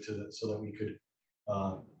hypersensitive to that so that we could,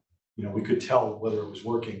 we could tell whether it was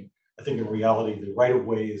working. I think in reality, the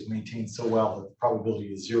right-of-way is maintained so well that the probability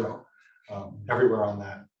is 0 everywhere on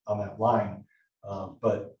that line.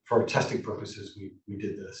 But for our testing purposes, we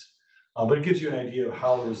did this. But it gives you an idea of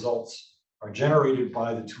how the results are generated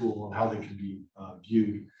by the tool and how they can be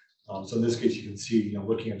viewed. So in this case, you can see,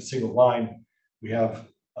 looking at a single line, we have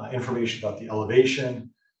information about the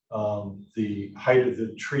elevation, the height of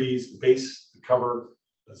the trees, the base, the cover.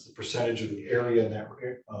 That's the percentage of the area in that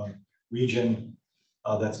region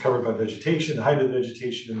that's covered by vegetation, the height of the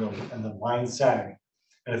vegetation, and the line sag.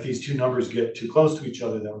 And if these two numbers get too close to each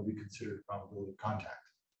other, that would be considered a probability of contact.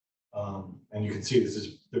 And you can see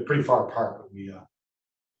they're pretty far apart, but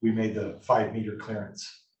we made the 5-meter clearance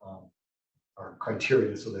our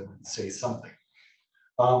criteria so that would say something.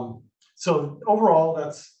 So overall,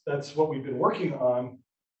 that's what we've been working on.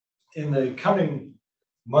 In the coming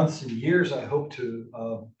months and years, I hope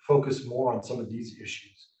to focus more on some of these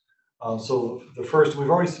issues. So the first, we've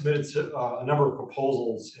already submitted a number of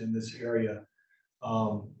proposals in this area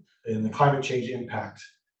in the climate change impact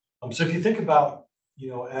So if you think about,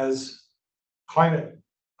 as climate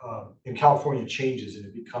in California changes and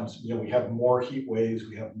it becomes, we have more heat waves,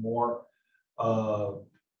 we have more,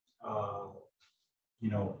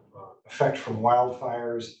 effect from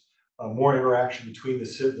wildfires, more interaction between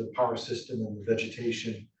the power system and the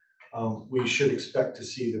vegetation, we should expect to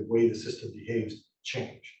see the way the system behaves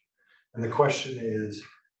change. And the question is,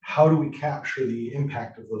 how do we capture the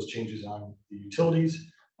impact of those changes on the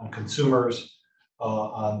utilities, on consumers,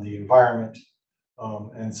 on the environment?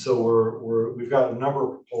 And so we've got a number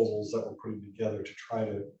of proposals that we're putting together to try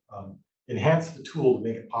to enhance the tool to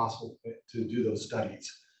make it possible to do those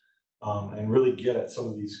studies and really get at some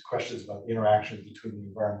of these questions about the interaction between the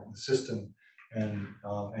environment and the system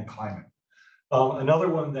and climate. Another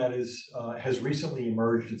one that has recently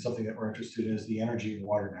emerged and something that we're interested in is the energy and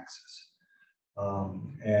water nexus.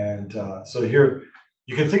 So here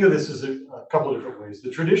you can think of this as a couple of different ways. The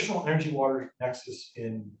traditional energy water nexus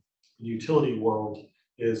in the utility world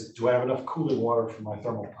is, do I have enough cooling water for my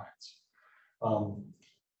thermal plants?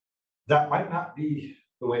 That might not be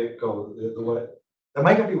the way it goes. That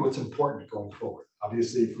might not be what's important going forward.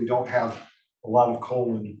 Obviously, if we don't have a lot of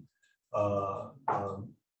coal and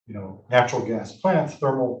natural gas plants,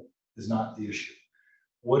 thermal is not the issue.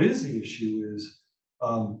 What is the issue is,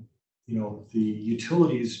 the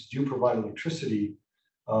utilities do provide electricity,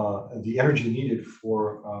 the energy needed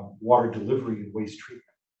for water delivery and waste treatment.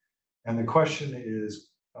 And the question is,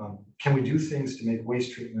 can we do things to make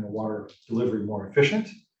waste treatment and water delivery more efficient?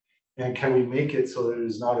 And can we make it so that it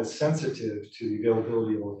is not as sensitive to the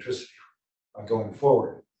availability of electricity going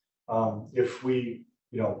forward? If we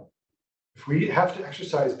have to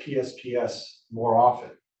exercise PSPS more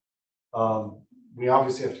often, we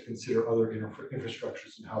obviously have to consider other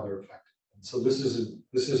infrastructures and how they're affected. And so this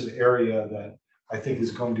is an area that I think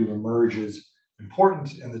is going to emerge as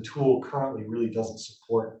important, and the tool currently really doesn't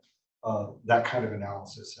support that kind of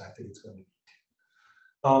analysis. And I think it's going to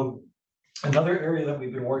need. Another area that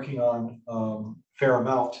we've been working on fair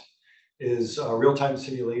amount is real-time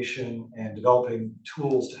simulation and developing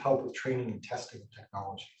tools to help with training and testing of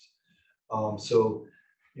technologies.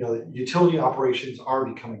 Utility operations are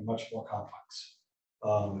becoming much more complex.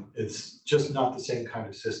 It's just not the same kind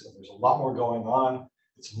of system. There's a lot more going on.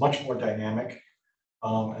 It's much more dynamic.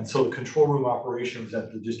 And so the control room operations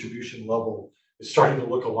at the distribution level is starting to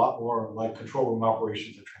look a lot more like control room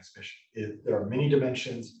operations at transmission. There are many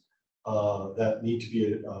dimensions that need to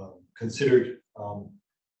be considered,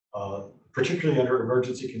 particularly under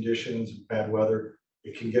emergency conditions, bad weather.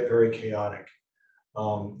 It can get very chaotic.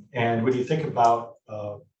 And when you think about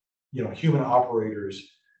human operators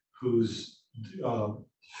whose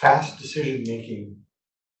fast decision-making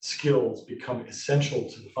skills become essential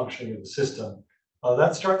to the functioning of the system,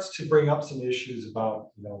 that starts to bring up some issues about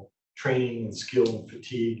training and skill and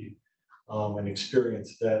fatigue and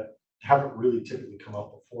experience that haven't really typically come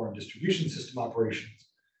up before in distribution system operations.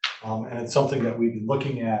 And it's something that we've been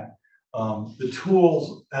looking at. The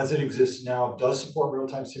tools as it exists now does support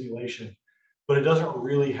real-time simulation, but it doesn't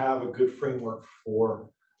really have a good framework for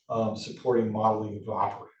supporting modeling of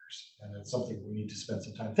operators. And it's something we need to spend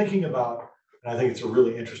some time thinking about. And I think it's a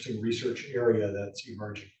really interesting research area that's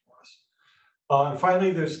emerging for us. And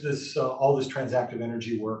finally, there's all this transactive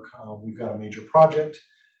energy work. We've got a major project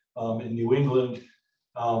in New England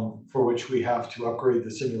for which we have to upgrade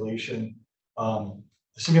the simulation. The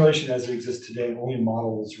simulation as it exists today only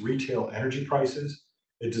models retail energy prices.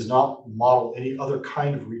 It does not model any other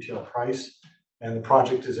kind of retail price. And the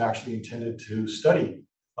project is actually intended to study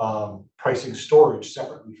pricing storage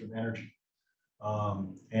separately from energy.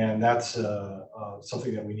 And that's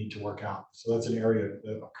something that we need to work out. So that's an area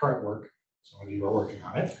of current work. Some of you are working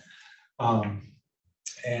on it.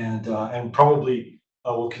 And probably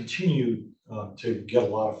will continue to get a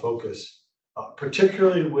lot of focus,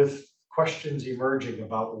 particularly with questions emerging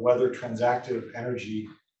about whether transactive energy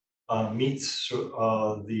meets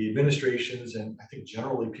the administration's and I think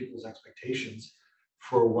generally people's expectations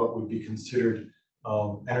for what would be considered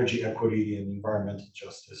energy equity and environmental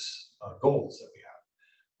justice goals that we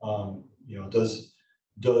have.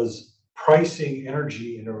 Does pricing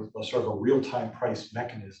energy in a sort of a real-time price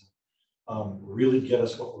mechanism really get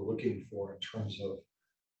us what we're looking for in terms of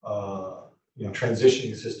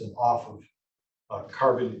transitioning the system off of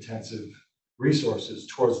carbon-intensive resources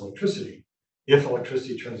towards electricity? If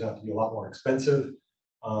electricity turns out to be a lot more expensive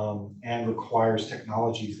and requires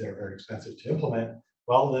technologies that are very expensive to implement,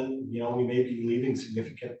 well, then we may be leaving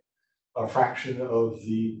significant fraction of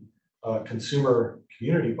the consumer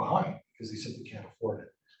community behind because they simply can't afford it.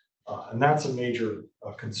 And that's a major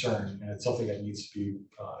concern, and it's something that needs to be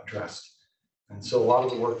addressed. And so a lot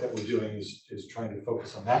of the work that we're doing is trying to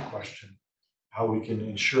focus on that question, how we can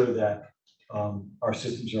ensure that our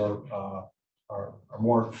systems are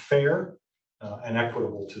more fair and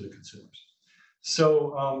equitable to the consumers.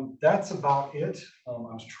 So that's about it. I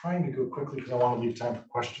was trying to go quickly because I want to leave time for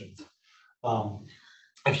questions.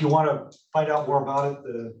 If you want to find out more about it,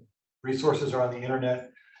 the resources are on the internet.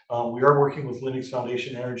 We are working with Linux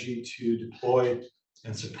Foundation Energy to deploy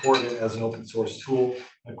and support it as an open source tool.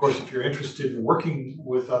 And of course, if you're interested in working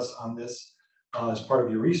with us on this as part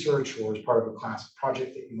of your research or as part of a class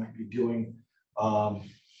project that you might be doing,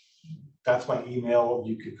 that's my email.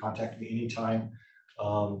 You could contact me anytime.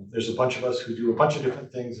 There's a bunch of us who do a bunch of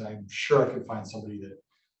different things, and I'm sure I can find somebody that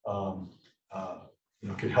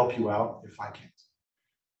can help you out if I can't.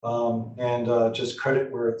 Just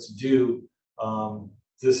credit where it's due.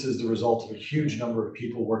 This is the result of a huge number of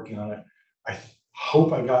people working on it. I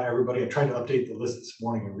hope I got everybody. I tried to update the list this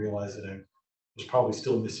morning and realized that I was probably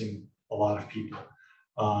still missing a lot of people.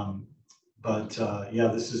 Yeah,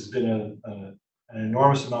 this has been an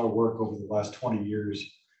enormous amount of work over the last 20 years.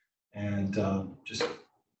 And just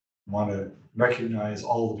want to recognize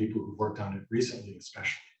all the people who've worked on it recently,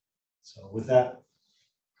 especially. So with that,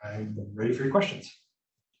 I'm ready for your questions.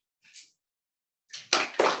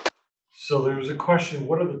 So there's a question,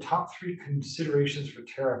 what are the top 3 considerations for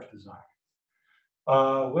tariff design?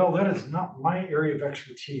 Well, that is not my area of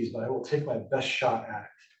expertise, but I will take my best shot at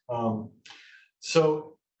it.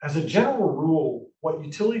 So as a general rule, what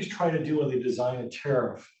utilities try to do when they design a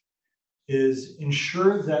tariff is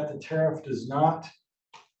ensure that the tariff does not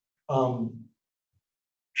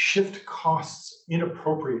shift costs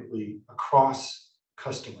inappropriately across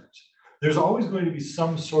customers. There's always going to be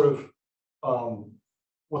some sort of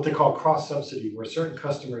what they call cross subsidy, where certain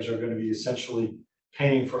customers are going to be essentially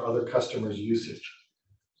paying for other customers' usage.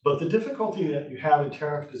 But the difficulty that you have in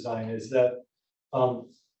tariff design is that a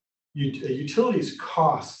utility's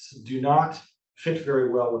costs do not fit very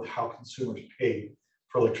well with how consumers pay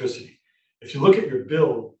for electricity. If you look at your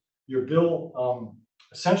bill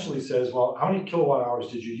essentially says, well, how many kilowatt hours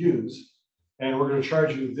did you use? And we're going to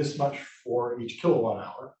charge you this much for each kilowatt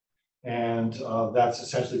hour. And that's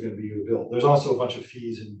essentially going to be your bill. There's also a bunch of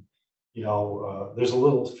fees and, there's a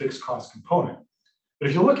little fixed cost component. But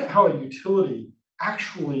if you look at how a utility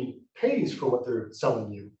actually pays for what they're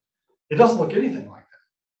selling you, it doesn't look anything like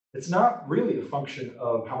that. It's not really a function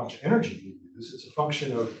of how much energy you use. It's a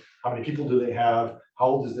function of how many people do they have, how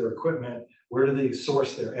old is their equipment, where do they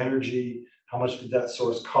source their energy, how much did that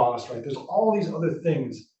source cost, right? There's all these other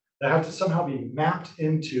things that have to somehow be mapped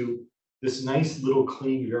into this nice little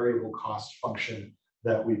clean variable cost function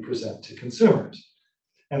that we present to consumers.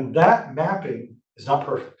 And that mapping is not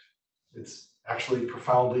perfect. It's actually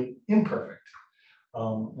profoundly imperfect.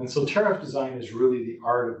 And so tariff design is really the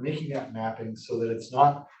art of making that mapping so that it's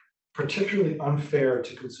not particularly unfair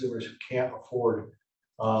to consumers who can't afford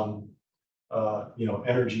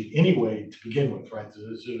energy anyway to begin with, right? So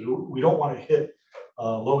we don't want to hit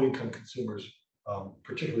low-income consumers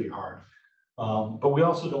particularly hard. But we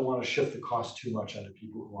also don't want to shift the cost too much onto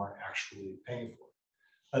people who aren't actually paying for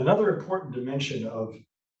it. Another important dimension of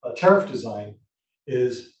tariff design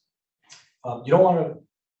is you don't want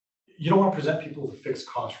to present people with a fixed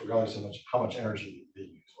cost regardless of how much energy they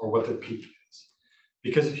use or what their peak is.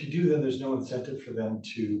 Because if you do, then there's no incentive for them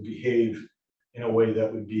to behave in a way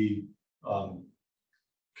that would be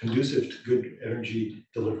conducive to good energy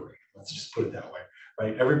delivery. Let's just put it that way,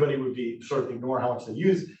 right? Everybody would be sort of ignore how much they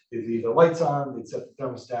use. They'd leave their lights on, they'd set the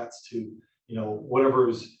thermostats to, whatever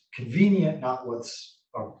is convenient, not what's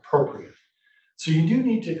appropriate. So you do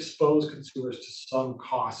need to expose consumers to some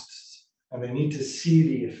costs, and they need to see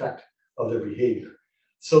the effect of their behavior.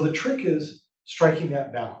 So the trick is striking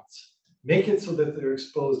that balance. Make it so that they're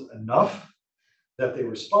exposed enough that they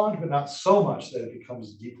respond, but not so much that it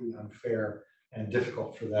becomes deeply unfair and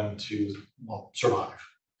difficult for them to survive.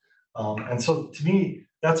 And so to me,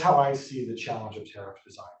 that's how I see the challenge of tariff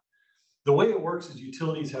design. The way it works is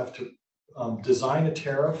utilities have to design a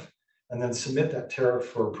tariff and then submit that tariff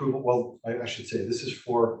for approval. Well, I should say this is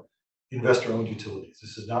for investor-owned utilities.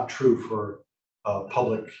 This is not true for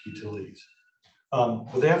public utilities.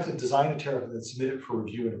 But they have to design a tariff and then submit it for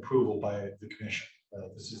review and approval by the commission.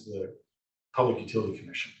 This is the Public Utility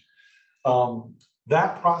Commission.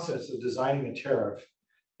 That process of designing a tariff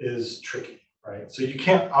is tricky, right? So you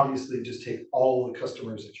can't obviously just take all the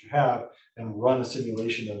customers that you have and run a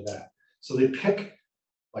simulation of that. So they pick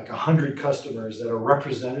like 100 customers that are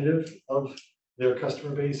representative of their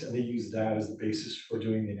customer base, and they use that as the basis for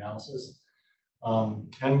doing the analysis.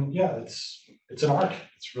 And yeah, it's an art.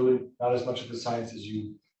 It's really not as much of a science as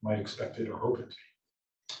you might expect it or hope it to be.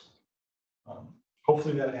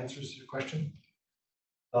 Hopefully that answers your question.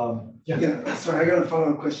 Yeah. Yeah, sorry, I got a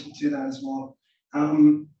follow-up question to that as well.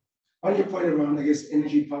 On your point around, I guess,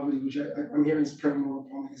 energy poverty, which I'm hearing is occurring more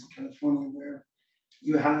upon, I guess, in California, where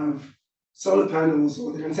you have solar panels,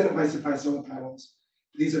 or they're incentivized to buy solar panels.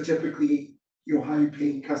 These are typically your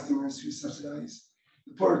high-paying customers who subsidize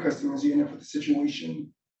the poorer customers. You end up with a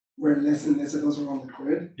situation where less and less of those are on the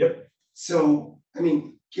grid. Yep. So, I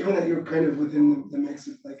mean, given that you're kind of within the mix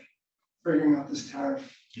of like figuring out this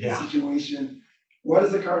tariff situation, what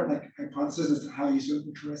is the current like hypothesis as to how you sort of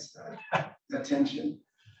address that tension?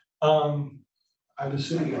 I'm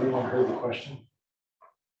assuming everyone heard the question.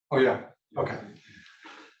 Oh, yeah. Okay.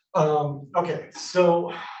 Okay,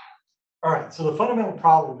 so, all right, so the fundamental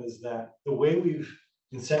problem is that the way we've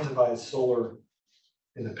incentivized solar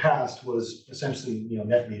in the past was essentially,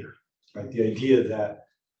 net meter, right? The idea that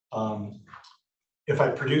if I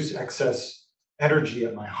produce excess energy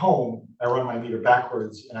at my home, I run my meter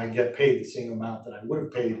backwards and I get paid the same amount that I would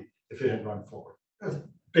have paid if it had run forward,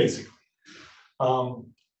 basically.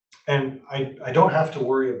 And I don't have to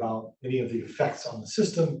worry about any of the effects on the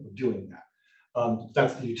system of doing that.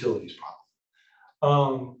 That's the utilities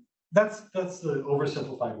problem. That's the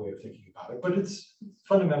oversimplified way of thinking about it, but it's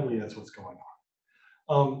fundamentally that's what's going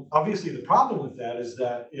on. Obviously, the problem with that is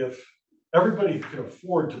that if everybody who can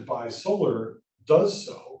afford to buy solar does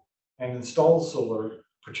so and installs solar,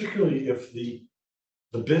 particularly if the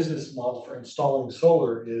business model for installing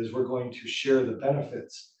solar is we're going to share the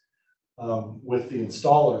benefits with the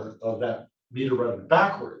installer of that meter running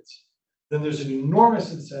backwards, then there's an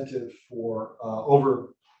enormous incentive for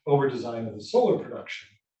over design of the solar production,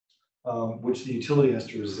 which the utility has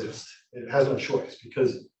to resist. It has no choice,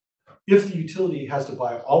 because if the utility has to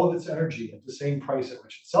buy all of its energy at the same price at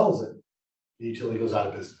which it sells it, the utility goes out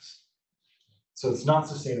of business. So it's not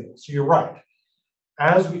sustainable. So you're right.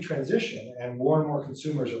 As we transition and more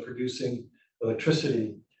consumers are producing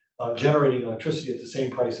electricity, generating electricity at the same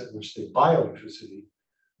price at which they buy electricity,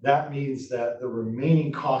 that means that the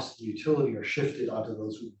remaining costs of the utility are shifted onto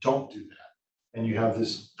those who don't do that. And you have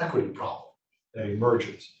this equity problem that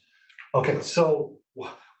emerges. Okay, so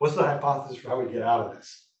what's the hypothesis for how we get out of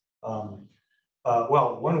this?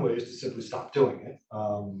 Well, one way is to simply stop doing it.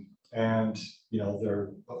 And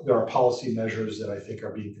there are policy measures that I think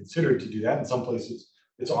are being considered to do that. In some places,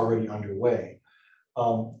 it's already underway.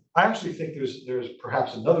 I actually think there's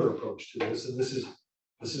perhaps another approach to this, and this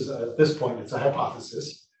is at this point it's a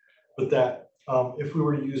hypothesis, but that if we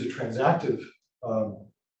were to use a transactive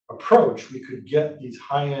approach, we could get these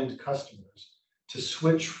high-end customers to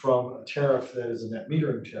switch from a tariff that is a net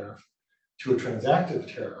metering tariff to a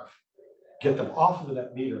transactive tariff, get them off of the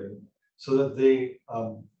net metering so that they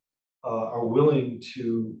are willing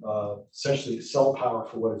to essentially sell power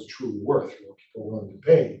for what it's truly worth, for what people are willing to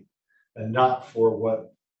pay, and not for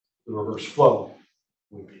what the reverse flow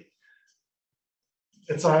would be.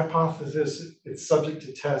 It's a hypothesis, it's subject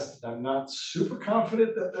to test, and I'm not super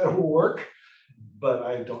confident that that will work, but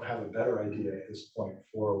I don't have a better idea at this point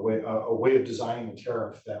for a way of designing a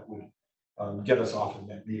tariff that would get us off of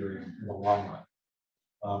net metering in the long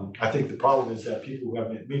run. I think the problem is that people who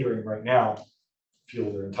have net metering right now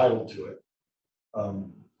feel they're entitled to it.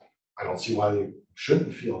 I don't see why they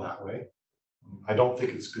shouldn't feel that way. I don't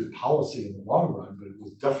think it's good policy in the long run, but it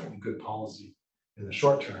was definitely good policy in the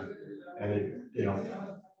short term. And it,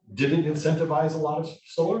 did it incentivize a lot of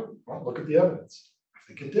solar? Well, look at the evidence. I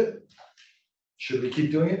think it did. Should we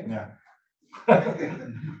keep doing it? No.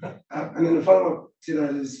 And then the follow-up to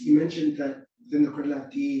that is, you mentioned that within the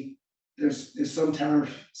GridLAB-D, there's some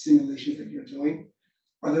tariff simulations that you're doing.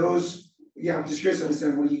 Are those, I'm just curious to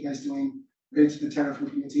understand, what are you guys doing related to the tariff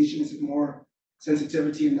implementation? Is it more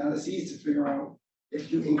sensitivity analyses to figure out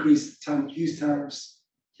if you increase time of use tariffs,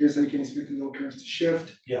 here's how you can expect the load curves to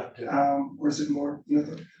shift? Or is it more,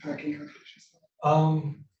 the packing calculations?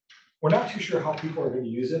 We're not too sure how people are going to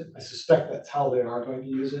use it. I suspect that's how they are going to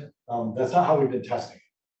use it. That's not how we've been testing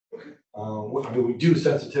it. Okay. I mean, we do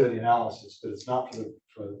sensitivity analysis, but it's not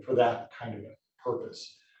for that kind of a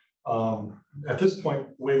purpose. At this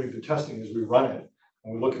point, the way we've been testing is we run it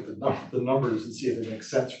and we look at the numbers and see if it makes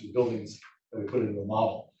sense for the buildings that we put into the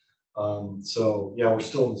model. So yeah, we're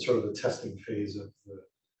still in sort of the testing phase of the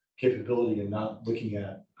capability and not looking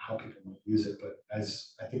at how people might use it. But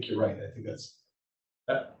as I think you're right, I think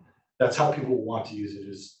that's how people want to use it,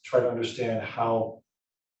 is try to understand how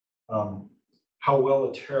well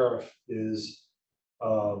a tariff is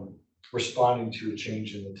responding to a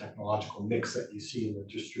change in the technological mix that you see in the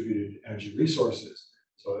distributed energy resources.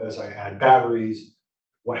 So as I add batteries,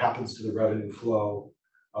 what happens to the revenue flow?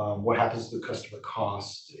 What happens to the customer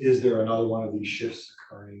costs? Is there another one of these shifts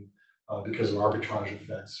occurring? because of arbitrage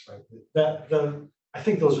effects, right? I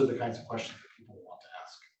think those are the kinds of questions that people want to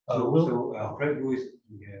ask. Craig Lewis,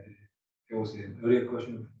 there was an earlier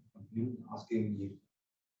question from him asking if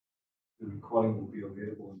the recording will be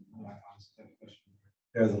available, and I answered that question.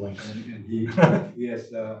 There are the links. And he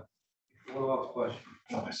has a follow-up question.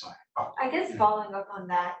 I guess following up on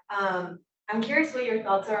that, I'm curious what your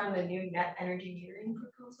thoughts are on the new net energy metering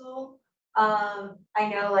proposal. I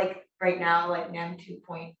know like right now, like NEM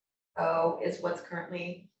 2.0 is what's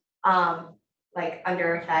currently like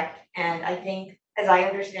under effect. And I think as I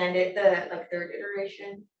understand it, the like third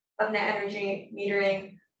iteration of net energy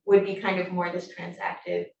metering would be kind of more this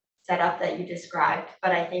transactive setup that you described.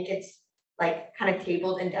 But I think it's like kind of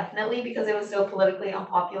tabled indefinitely because it was so politically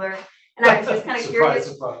unpopular. And I was just kind of curious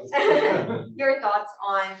your thoughts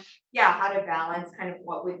on, yeah, how to balance kind of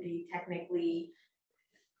what would be technically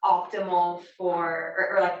optimal for,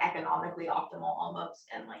 or like economically optimal almost,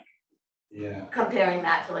 and like comparing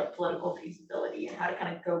that to like political feasibility and how to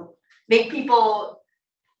kind of go make people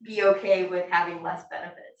be okay with having less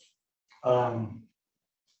benefits. All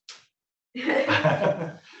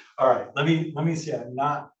right, let me see. I'm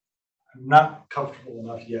not comfortable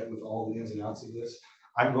enough yet with all the ins and outs of this.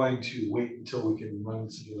 I'm going to wait until we can run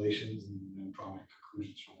simulations and draw my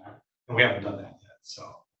conclusions from that. And we haven't done that yet. So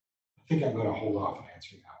I think I'm going to hold off on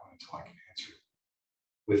answering that one until I can answer it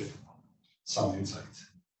with some insights.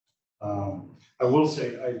 I will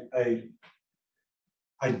say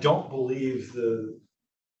I don't believe the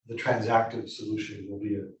transactive solution will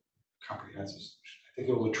be a comprehensive solution. I think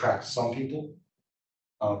it will attract some people,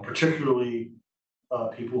 particularly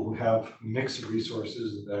people who have a mix of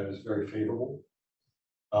resources that is very favorable.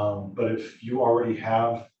 But if you already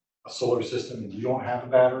have a solar system and you don't have a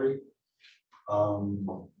battery, I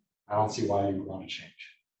don't see why you would want to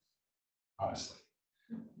change, honestly.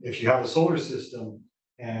 If you have a solar system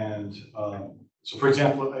and, so for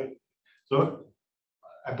example,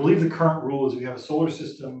 I believe the current rule is if you have a solar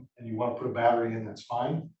system and you want to put a battery in, that's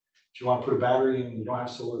fine. If you want to put a battery in and you don't have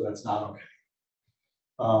solar, that's not okay.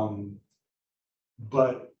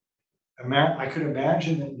 But I could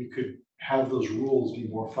imagine that you could have those rules be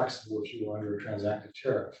more flexible if you were under a transactive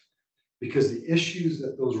tariff, because the issues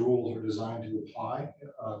that those rules are designed to apply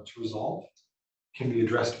to resolve can be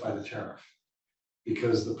addressed by the tariff,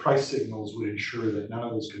 because the price signals would ensure that none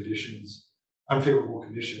of those conditions, unfavorable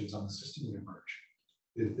conditions on the system would emerge.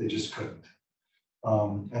 They just couldn't.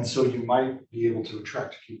 And so you might be able to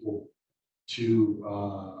attract people to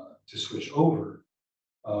switch over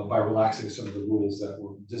by relaxing some of the rules that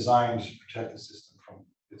were designed to protect the system from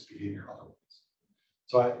its behavior otherwise.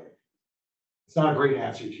 So it's not a great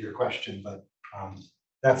answer to your question, but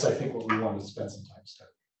that's, I think, what we want to spend some time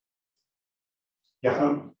studying.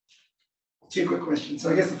 Yeah. Two quick questions.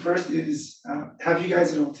 So I guess the first is, have you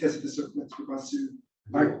guys at all tested this with regards to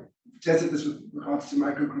microgrid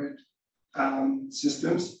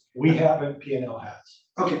systems? We haven't. P&L has.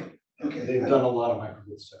 Okay. Okay. They've done a lot of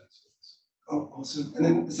microgrid studies. Oh, awesome. And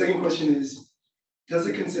then the second question is, does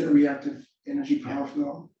it consider reactive energy power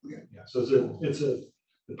flow? Okay. Yeah. So the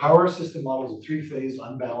power system model is a three-phase,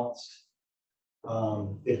 unbalanced.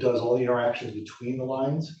 It does all the interactions between the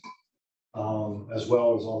lines, as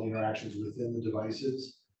well as all the interactions within the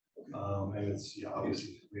devices. And it's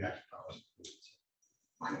obviously reactive power.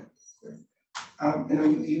 Okay. And are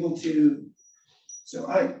you able to? So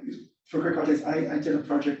for quick context, I did a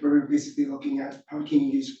project where we were basically looking at how can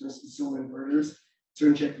you use, for instance, solar inverters to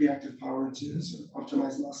inject reactive power to sort of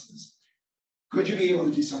optimize losses. Could you be able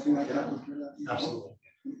to do something like that with GridLAB-D? Absolutely.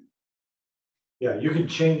 Yeah, you can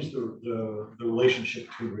change the relationship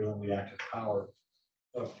between real and reactive power,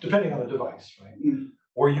 depending on the device, right?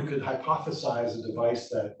 Or you could hypothesize a device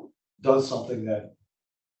that does something that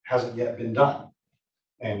hasn't yet been done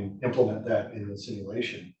and implement that in the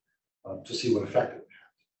simulation to see what effect it would have.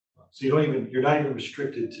 So you're not even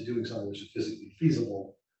restricted to doing something which is physically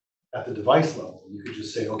feasible at the device level. You could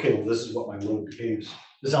just say, okay, well, this is what my load behaves.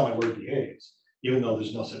 This is how my load behaves, even though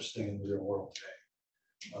there's no such thing in the real world today.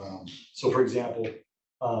 So, for example,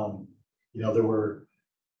 there were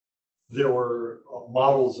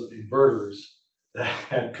models of inverters that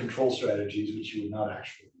had control strategies which you would not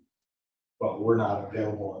actually, were not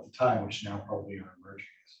available at the time, which now probably are emerging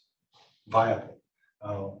as viable.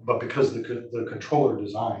 But because the controller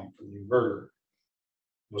design for the inverter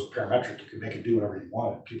was parametric, you could make it do whatever you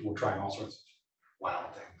wanted. People were trying all sorts of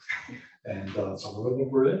wild things, and some of them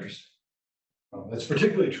were interesting. It's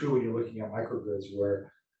particularly true when you're looking at microgrids,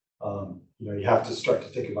 where you have to start to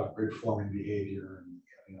think about grid forming behavior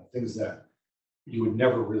and things that you would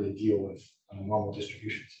never really deal with on a normal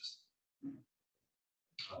distribution system.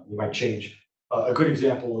 You might change A good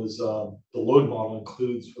example is the load model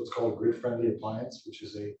includes what's called a grid-friendly appliance, which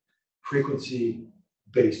is a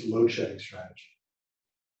frequency-based load shedding strategy,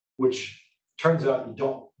 which turns out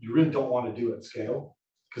you really don't want to do at scale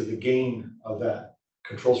because the gain of that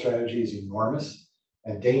control strategy is enormous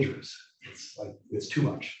and dangerous. It's too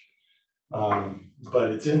much.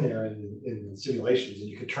 But it's in there in simulations, and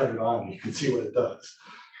you can turn it on and you can see what it does.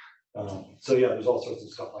 So yeah, there's all sorts of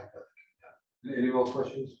stuff like that. Any more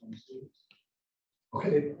questions from the students?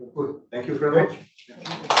 Okay. Good. Thank you very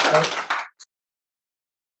much.